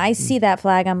honest, when I see that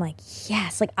flag, I'm like,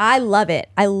 yes, like I love it.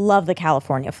 I love the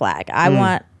California flag. I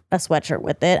want a sweatshirt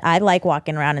with it. I like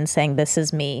walking around and saying, this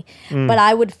is me. But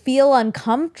I would feel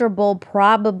uncomfortable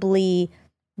probably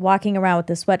walking around with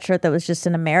a sweatshirt that was just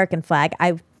an American flag.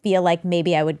 I feel like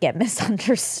maybe I would get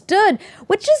misunderstood,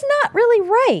 which is not really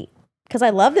right. Because I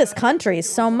love this country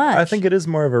so much. I think it is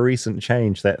more of a recent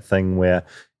change, that thing where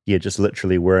you're just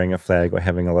literally wearing a flag or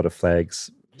having a lot of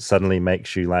flags suddenly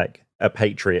makes you like a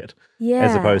patriot. Yeah.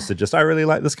 As opposed to just, I really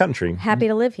like this country. Happy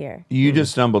to live here. You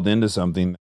just stumbled into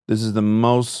something. This is the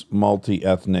most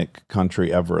multi-ethnic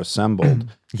country ever assembled.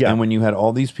 Yeah. And when you had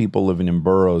all these people living in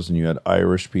boroughs and you had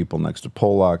Irish people next to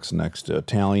Polacks, next to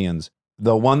Italians,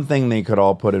 the one thing they could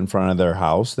all put in front of their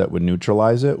house that would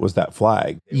neutralize it was that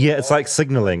flag. Yeah, it's like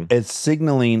signaling. It's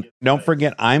signaling, don't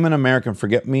forget, I'm an American.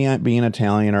 Forget me being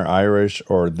Italian or Irish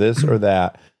or this or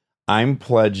that. I'm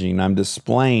pledging, I'm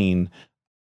displaying,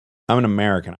 I'm an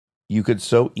American. You could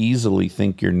so easily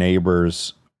think your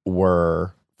neighbors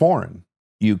were foreign.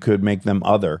 You could make them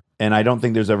other. And I don't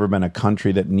think there's ever been a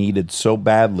country that needed so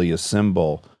badly a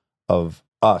symbol of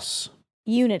us.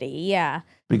 Unity, yeah.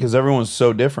 Because everyone's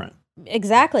so different.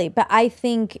 Exactly. But I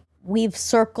think we've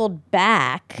circled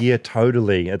back. Yeah,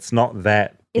 totally. It's not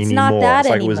that It's anymore. not that it's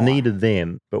like it was anymore. needed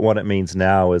then. But what it means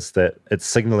now is that it's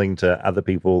signaling to other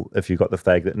people, if you've got the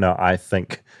flag, that no, I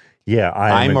think, yeah,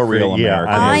 I'm a real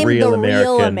American. I'm a real the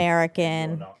American. real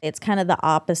American. It's kind of the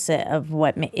opposite of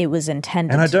what it was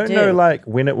intended And I to don't do. know like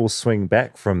when it will swing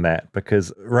back from that,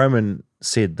 because Roman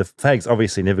said the flag's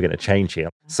obviously never going to change here.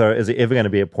 So is it ever going to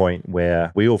be a point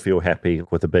where we all feel happy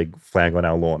with a big flag on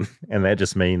our lawn? And that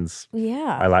just means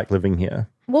Yeah. I like living here.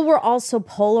 Well, we're all so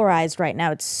polarized right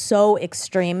now. It's so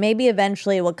extreme. Maybe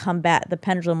eventually it will come back. The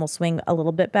pendulum will swing a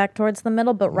little bit back towards the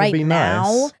middle. But right be now,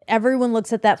 nice. everyone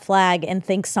looks at that flag and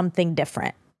thinks something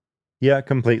different. Yeah,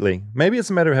 completely. Maybe it's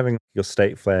a matter of having your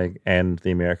state flag and the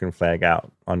American flag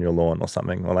out on your lawn or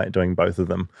something, or like doing both of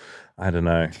them. I don't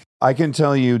know. I can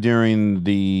tell you during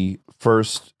the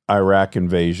first Iraq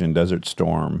invasion, Desert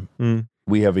Storm,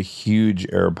 we have a huge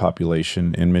Arab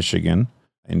population in Michigan,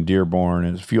 in Dearborn,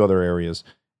 and a few other areas.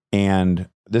 And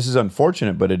this is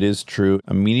unfortunate, but it is true.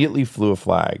 Immediately flew a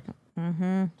flag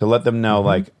to let them know,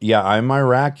 like, yeah, I'm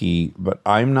Iraqi, but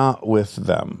I'm not with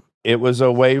them. It was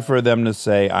a way for them to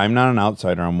say, I'm not an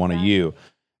outsider, I'm one of you.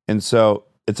 And so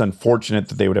it's unfortunate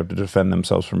that they would have to defend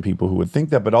themselves from people who would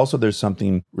think that, but also there's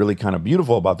something really kind of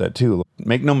beautiful about that too.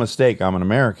 Make no mistake, I'm an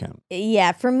American.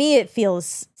 Yeah, for me, it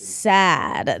feels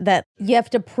sad that you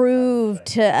have to prove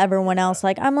to everyone else,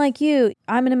 like, I'm like you.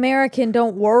 I'm an American.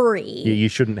 Don't worry. Yeah, you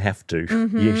shouldn't have to.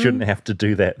 You shouldn't have to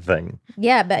do that thing.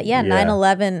 Yeah, but Yeah.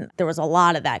 9/11, there was a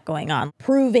lot of that going on,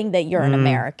 proving that you're an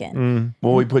American.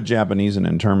 Well, we put Japanese in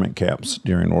internment camps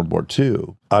during World War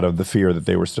II out of the fear that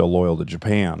they were still loyal to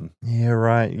Japan. Yeah,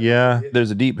 right. Yeah.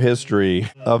 There's a deep history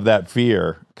of that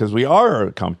fear because we are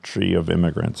a country of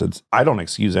immigrants. I don't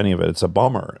excuse any of it. It's a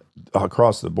bummer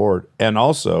across the board. And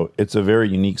also, it's a very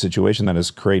unique situation that has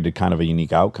created kind of a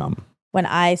unique outcome. When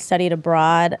I studied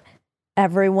abroad,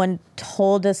 everyone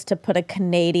told us to put a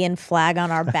Canadian flag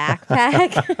on our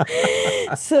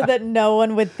backpack so that no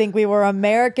one would think we were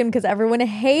American because everyone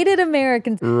hated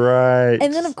Americans. Right.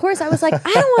 And then, of course, I was like,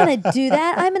 I don't want to do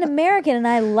that. I'm an American and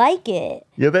I like it.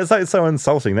 Yeah, that's like so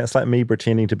insulting. That's like me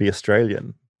pretending to be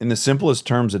Australian. In the simplest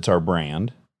terms, it's our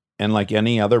brand. And like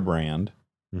any other brand,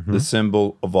 the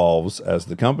symbol evolves as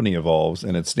the company evolves,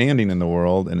 and it's standing in the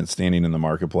world and it's standing in the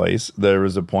marketplace. There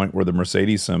was a point where the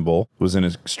Mercedes symbol was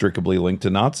inextricably linked to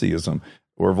Nazism,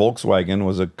 where Volkswagen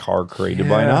was a car created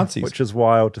by Nazis. Which is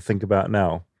wild to think about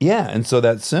now. Yeah, and so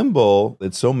that symbol,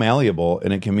 it's so malleable,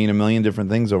 and it can mean a million different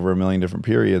things over a million different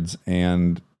periods.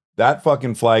 And that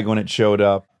fucking flag, when it showed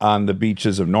up on the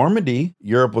beaches of Normandy,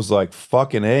 Europe was like,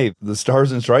 fucking A, the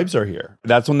stars and stripes are here.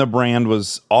 That's when the brand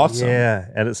was awesome. Yeah,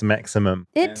 at its maximum.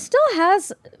 It still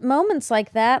has moments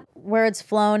like that where it's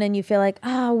flown and you feel like,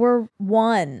 we're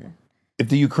one. If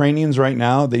the Ukrainians right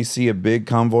now, they see a big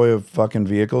convoy of fucking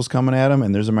vehicles coming at them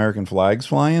and there's American flags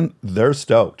flying, they're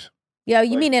stoked. Yeah,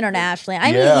 you mean internationally.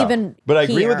 I mean, even But I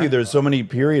agree with here. you. There's so many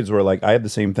periods where, like, I had the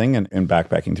same thing in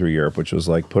backpacking through Europe, which was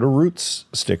like, put a Roots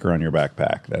sticker on your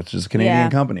backpack. That's just a Canadian Yeah.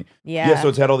 company. Yeah. So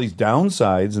it's had all these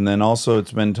downsides. And then also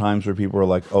it's been times where people are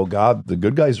like, oh, God, the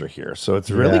good guys are here. So it's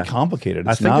really Yeah. complicated.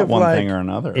 I It's think not of, one like, thing or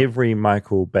another. Every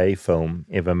Michael Bay film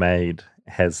ever made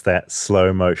has that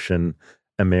slow motion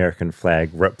American flag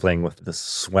rippling with the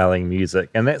swelling music.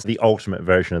 And that's the ultimate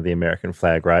version of the American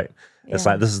flag, right? It's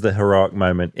Yeah. like, this is the heroic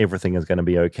moment. Everything is going to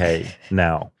be okay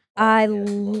now. I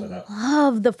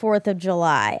love the 4th of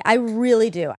July. I really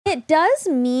do. It does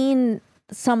mean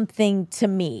something to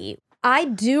me. I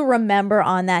do remember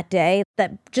on that day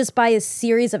that just by a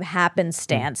series of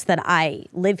happenstance that I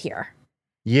live here.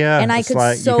 Yeah, And I it's could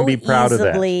like you so can be proud of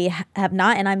that. easily have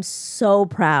not. And I'm so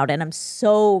proud and I'm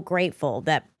so grateful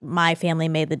that my family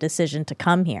made the decision to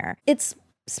come here. It's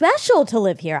special to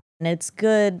live here and it's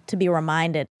good to be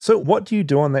reminded. So what do you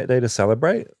do on that day to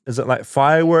celebrate? Is it like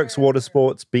fireworks, water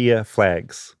sports, beer,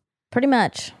 flags? Pretty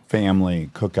much. Family,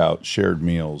 cookout, shared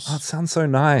meals. Oh, it sounds so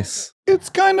nice. It's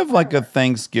kind of like a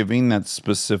Thanksgiving that's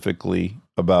specifically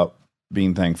about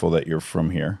being thankful that you're from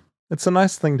here. It's a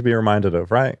nice thing to be reminded of,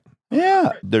 right?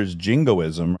 Yeah. There's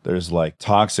jingoism. There's like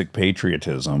toxic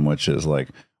patriotism, which is like,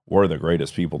 we're the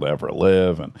greatest people to ever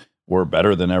live and we're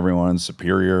better than everyone,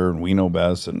 superior, and we know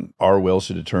best, and our will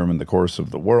should determine the course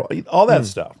of the world. All that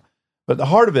stuff. But the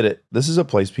heart of it, this is a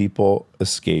place people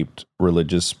escaped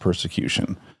religious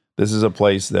persecution. This is a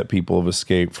place that people have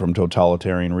escaped from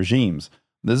totalitarian regimes.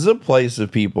 This is a place of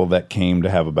people that came to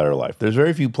have a better life. There's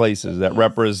very few places that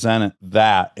represent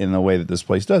that in the way that this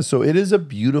place does. So it is a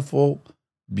beautiful,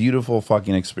 beautiful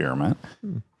fucking experiment.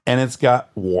 And it's got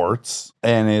warts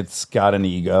and it's got an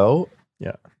ego.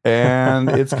 Yeah. And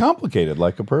it's complicated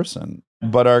like a person.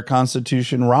 But our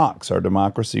Constitution rocks. Our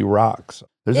democracy rocks.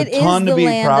 There's a ton to be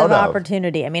proud of.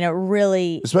 Opportunity. I mean, it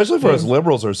really, especially for us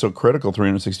liberals are so critical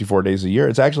 364 days a year.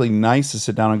 It's actually nice to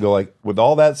sit down and go like, with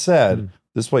all that said,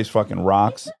 this place fucking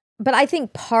rocks. But I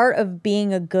think part of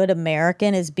being a good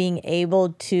American is being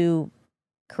able to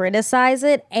criticize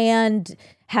it and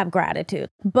have gratitude.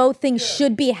 Both things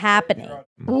should be happening.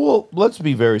 Well, let's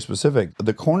be very specific.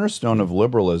 The cornerstone of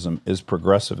liberalism is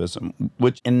progressivism,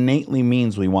 which innately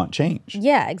means we want change.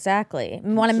 Yeah, exactly.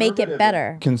 We want to make it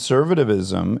better.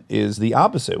 Conservatism is the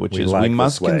opposite, which is like we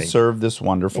must this way. conserve this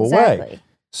wonderful Exactly. way.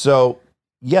 So,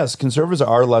 yes, conservatives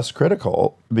are less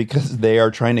critical because they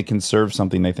are trying to conserve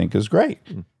something they think is great.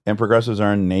 And progressives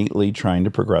are innately trying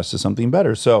to progress to something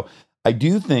better. So I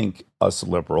do think us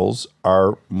liberals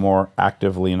are more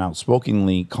actively and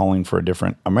outspokenly calling for a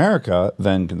different America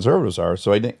than conservatives are.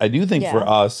 So I do think for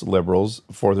us liberals,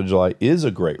 4th of July is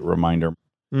a great reminder.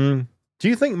 Do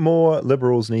you think more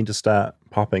liberals need to start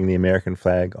popping the American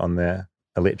flag on their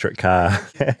electric car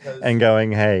and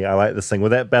going, hey, I like this thing? Will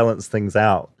that balance things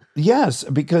out? Yes,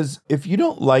 because if you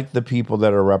don't like the people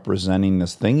that are representing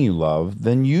this thing you love,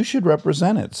 then you should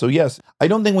represent it. So yes, I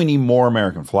don't think we need more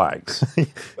American flags.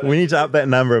 We need to up that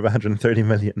number of 130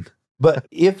 million. But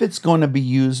if it's going to be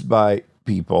used by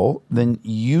people, then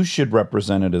you should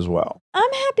represent it as well.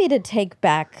 I'm happy to take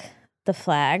back the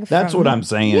flag. That's what I'm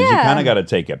saying. Is you kind of got to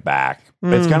take it back.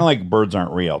 It's kind of like birds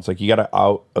aren't real. It's like you got to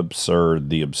out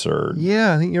absurd the absurd.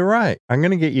 Yeah, I think you're right. I'm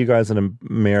going to get you guys an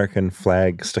American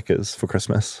flag stickers for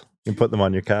Christmas. You can put them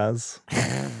on your cars.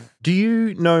 Do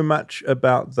you know much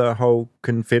about the whole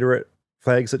Confederate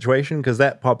flag situation? Because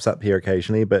that pops up here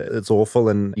occasionally, but it's awful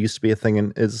and used to be a thing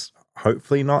and is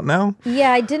hopefully not now.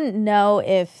 Yeah, I didn't know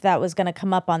if that was going to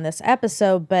come up on this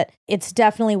episode, but it's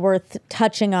definitely worth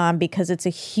touching on because it's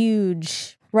a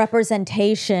huge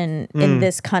representation in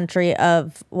this country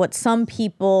of what some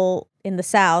people in the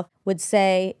South would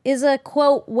say is a,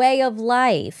 quote, way of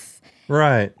life.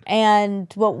 Right. And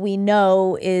what we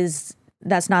know is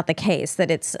that's not the case,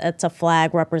 that it's a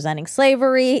flag representing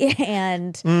slavery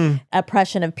and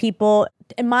oppression of people.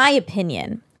 In my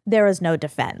opinion, there is no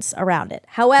defense around it.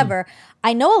 However,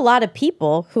 I know a lot of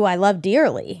people who I love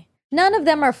dearly. None of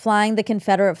them are flying the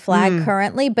Confederate flag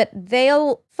currently, but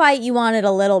they'll fight you on it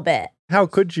a little bit. How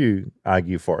could you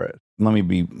argue for it? Let me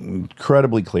be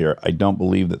incredibly clear. I don't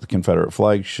believe that the Confederate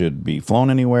flag should be flown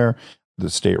anywhere. The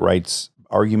state rights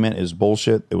argument is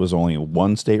bullshit. It was only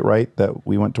one state right that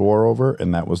we went to war over,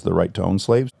 and that was the right to own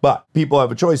slaves. But people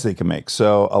have a choice they can make.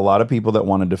 So a lot of people that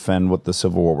want to defend what the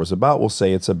Civil War was about will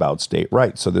say it's about state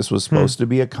rights. So this was supposed to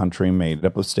be a country made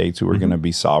up of states who were going to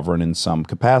be sovereign in some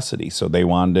capacity. So they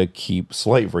wanted to keep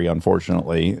slavery.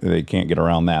 Unfortunately, they can't get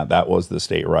around that. That was the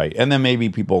state right. And then maybe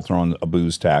people throwing a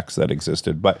booze tax that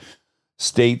existed. But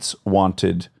states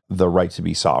wanted the right to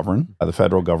be sovereign. The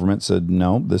federal government said,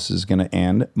 no, this is going to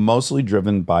end, mostly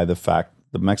driven by the fact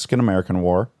the Mexican-American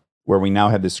War, where we now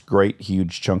had this great,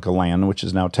 huge chunk of land, which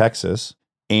is now Texas.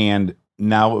 And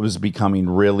now it was becoming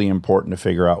really important to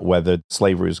figure out whether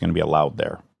slavery was going to be allowed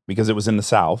there. Because it was in the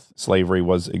South. Slavery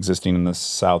was existing in the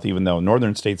South, even though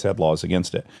northern states had laws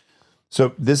against it.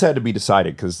 So this had to be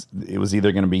decided because it was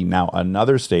either going to be now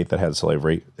another state that had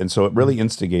slavery. And so it really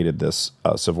instigated this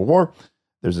Civil War.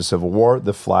 There's a Civil War.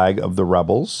 The flag of the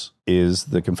rebels is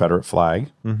the Confederate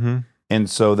flag. And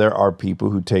so there are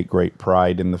people who take great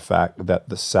pride in the fact that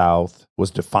the South was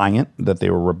defiant, that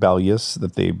they were rebellious,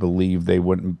 that they believed they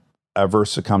wouldn't ever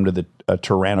succumb to a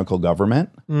tyrannical government.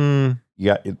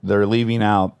 They're leaving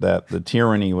out that the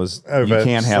tyranny was you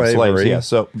can't have slaves. Yeah.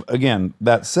 So again,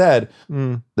 that said,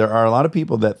 there are a lot of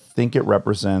people that think it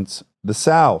represents the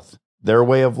South, their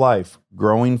way of life,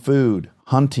 growing food,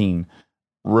 hunting,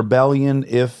 rebellion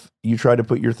if you try to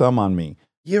put your thumb on me.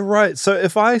 Yeah, right. So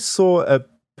if I saw a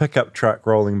pickup truck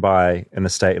rolling by in a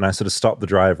state and I sort of stopped the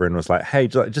driver and was like, hey,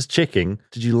 just checking,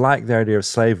 did you like the idea of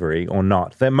slavery or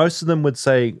not? Then most of them would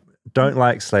say, don't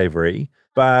like slavery.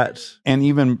 But and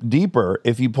even deeper,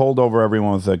 if you pulled over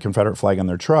everyone with a Confederate flag on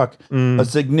their truck, a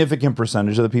significant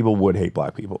percentage of the people would hate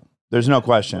black people. There's no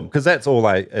question. Because that's all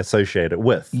I associate it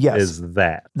with. Yes. Is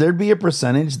that. There'd be a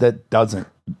percentage that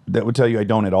would tell you I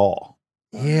don't at all.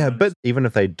 Yeah, but even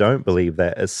if they don't believe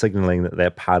that, it's signaling that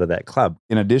they're part of that club.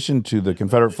 In addition to the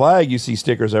Confederate flag, you see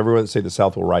stickers everywhere that say the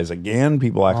South will rise again.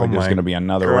 People act like there's going to be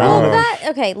another round.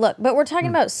 Okay, look, but we're talking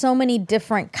about so many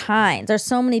different kinds. There's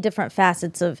so many different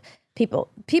facets of people.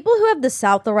 People who have the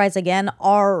South will rise again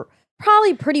are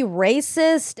probably pretty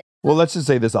racist. Well, let's just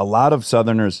say this. A lot of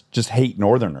Southerners just hate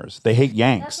Northerners. They hate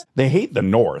Yanks. They hate the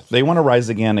North. They want to rise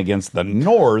again against the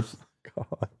North.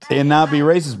 God. And not be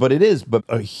racist, but it is. But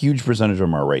a huge percentage of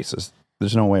them are racist.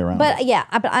 There's no way around it. But yeah,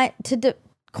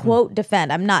 quote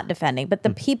defend, I'm not defending, but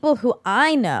the people who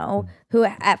I know who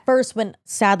at first, when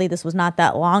sadly this was not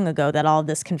that long ago that all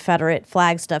this Confederate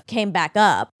flag stuff came back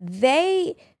up,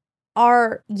 they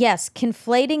are, yes,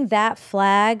 conflating that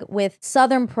flag with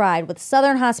Southern pride, with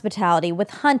Southern hospitality, with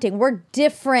hunting. We're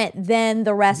different than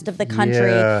the rest of the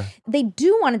country. Yeah. They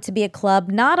do want it to be a club,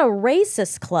 not a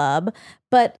racist club,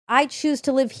 but I choose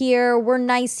to live here. We're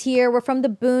nice here. We're from the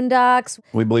boondocks.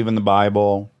 We believe in the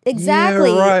Bible.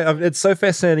 Exactly. Yeah, right. It's so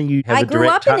fascinating you have a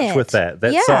direct touch with that.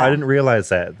 So I didn't realize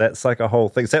that. That's like a whole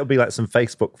thing. So that would be like some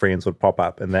Facebook friends would pop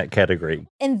up in that category.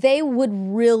 And they would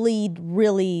really,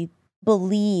 really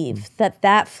believe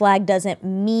that flag doesn't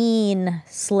mean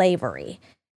slavery.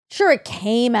 Sure, it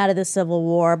came out of the Civil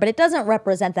War, but it doesn't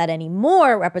represent that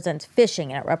anymore. It represents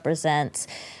fishing and it represents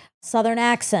Southern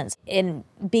accents and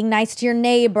being nice to your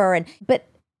neighbor. But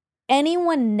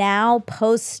anyone now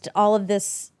post all of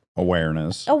this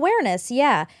awareness,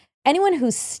 yeah. Anyone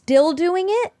who's still doing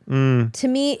it, to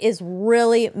me, is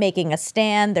really making a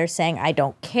stand. They're saying, I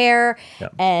don't care.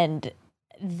 Yep. And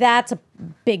that's a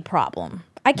big problem.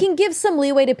 I can give some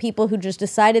leeway to people who just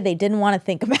decided they didn't want to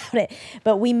think about it,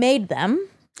 but we made them.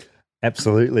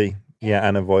 Absolutely. Yeah,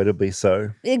 unavoidably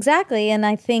so. Exactly. And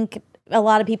I think a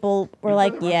lot of people were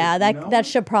like, yeah, that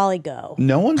should probably go.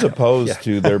 No one's opposed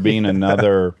to there being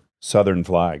another Southern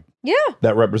flag. Yeah.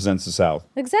 That represents the South.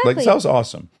 Exactly. Like, the South's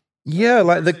awesome. Yeah,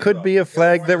 like there could be a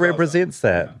flag that represents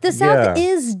that. The South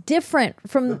is different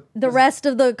from the rest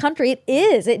of the country. It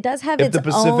is. It does have its own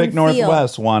feel. If the Pacific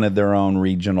Northwest wanted their own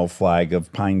regional flag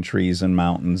of pine trees and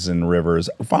mountains and rivers,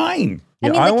 fine. I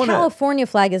mean, the California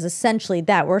flag is essentially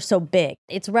that. We're so big.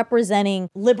 It's representing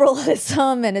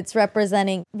liberalism and it's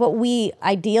representing what we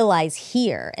idealize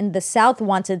here. And the South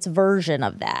wants its version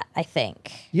of that, I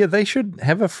think. Yeah, they should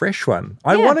have a fresh one.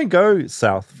 I want to go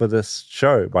south for this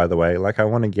show, by the way. Like, I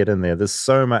want to get in there. There's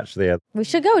so much there. We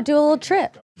should go do a little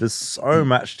trip. There's so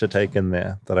much to take in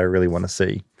there that I really want to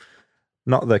see.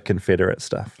 Not the Confederate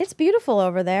stuff. It's beautiful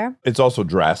over there. It's also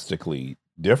drastically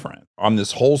different. On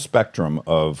this whole spectrum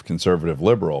of conservative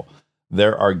liberal,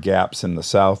 there are gaps in the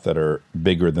South that are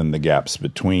bigger than the gaps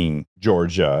between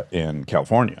Georgia and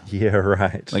California. Yeah,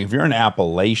 right. Like if you're in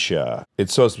Appalachia,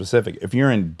 it's so specific. If you're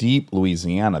in deep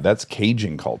Louisiana, that's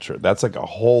Cajun culture. That's like a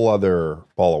whole other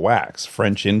ball of wax,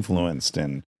 French influenced,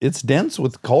 and it's dense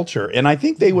with culture. And I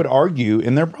think they would argue,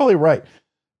 and they're probably right,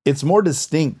 it's more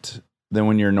distinct than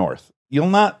when you're north. You'll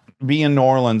not be in New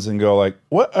Orleans and go like,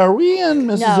 "What are we in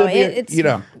Mississippi?"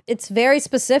 No, it's very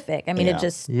specific. I mean, it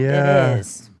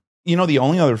is. You know, the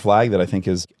only other flag that I think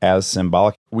is as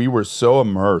symbolic, we were so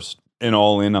immersed and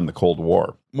all in on the Cold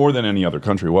War, more than any other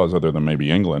country was, other than maybe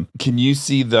England. Can you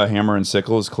see the hammer and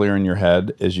sickle as clear in your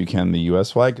head as you can the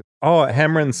U.S. flag? Oh,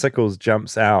 hammer and sickles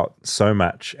jumps out so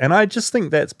much. And I just think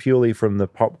that's purely from the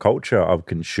pop culture I've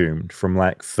consumed, from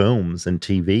like films and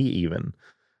TV even.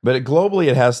 But globally,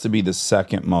 it has to be the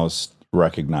second most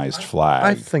recognized flag.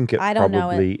 I think it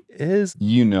probably is.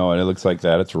 You know it. It looks like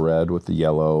that. It's red with the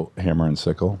yellow hammer and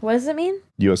sickle. What does it mean?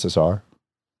 USSR.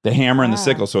 The hammer and the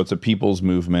sickle. So it's a people's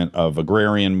movement of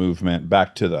agrarian movement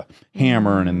back to the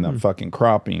hammer and the fucking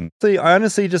cropping. See, I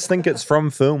honestly just think it's from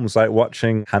films like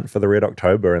watching Hunt for the Red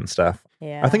October and stuff.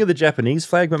 Yeah. I think of the Japanese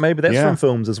flag, but maybe that's from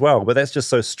films as well. But that's just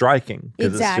so striking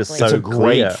because it's just so It's a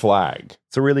great clear. flag.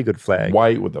 It's a really good flag.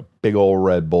 White with a big old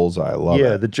red bullseye. I love it.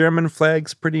 Yeah, the German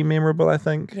flag's pretty memorable, I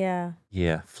think. Yeah.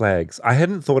 Yeah, flags. I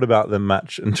hadn't thought about them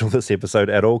much until this episode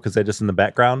at all because they're just in the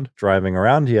background driving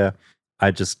around here. I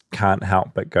just can't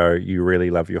help but go, you really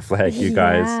love your flag, you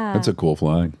guys. It's a cool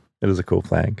flag. It is a cool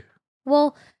flag.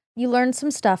 Well, you learned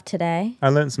some stuff today. I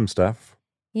learned some stuff.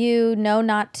 You know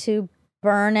not to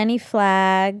burn any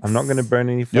flags. I'm not going to burn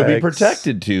any flags. You'll be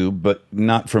protected too, but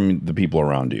not from the people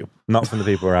around you. Not from the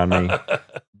people around me.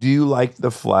 Do you like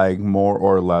the flag more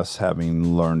or less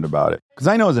having learned about it? Because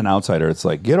I know as an outsider, it's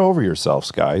like, get over yourselves,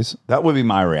 guys. That would be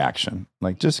my reaction.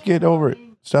 Like, just get over it.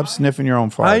 Stop sniffing your own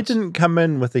farts. I didn't come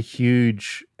in with a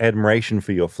huge admiration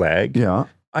for your flag. Yeah.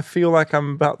 I feel like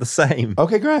I'm about the same.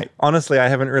 Okay, great. Honestly, I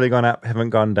haven't really gone up, haven't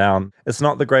gone down. It's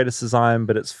not the greatest design,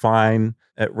 but it's fine.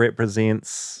 It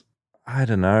represents, I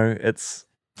don't know, it's...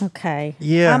 Okay.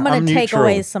 Yeah, I'm going to take neutral.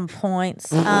 away some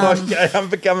points. Okay, I'm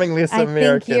becoming less I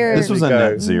American. think you're This was a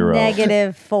net zero.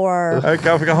 negative for... Okay,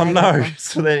 oh no,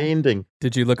 so that ending.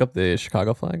 Did you look up the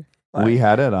Chicago flag? We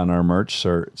had it on our merch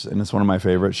shirts, and it's one of my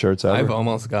favorite shirts ever. I've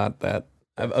almost got that.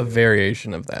 I have a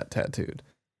variation of that tattooed.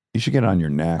 You should get it on your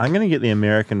neck. I'm going to get the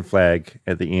American flag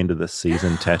at the end of this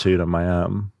season tattooed on my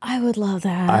arm. I would love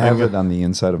that. I have it on the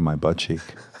inside of my butt cheek.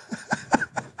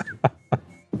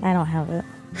 I don't have it.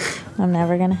 I'm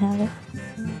never going to have it.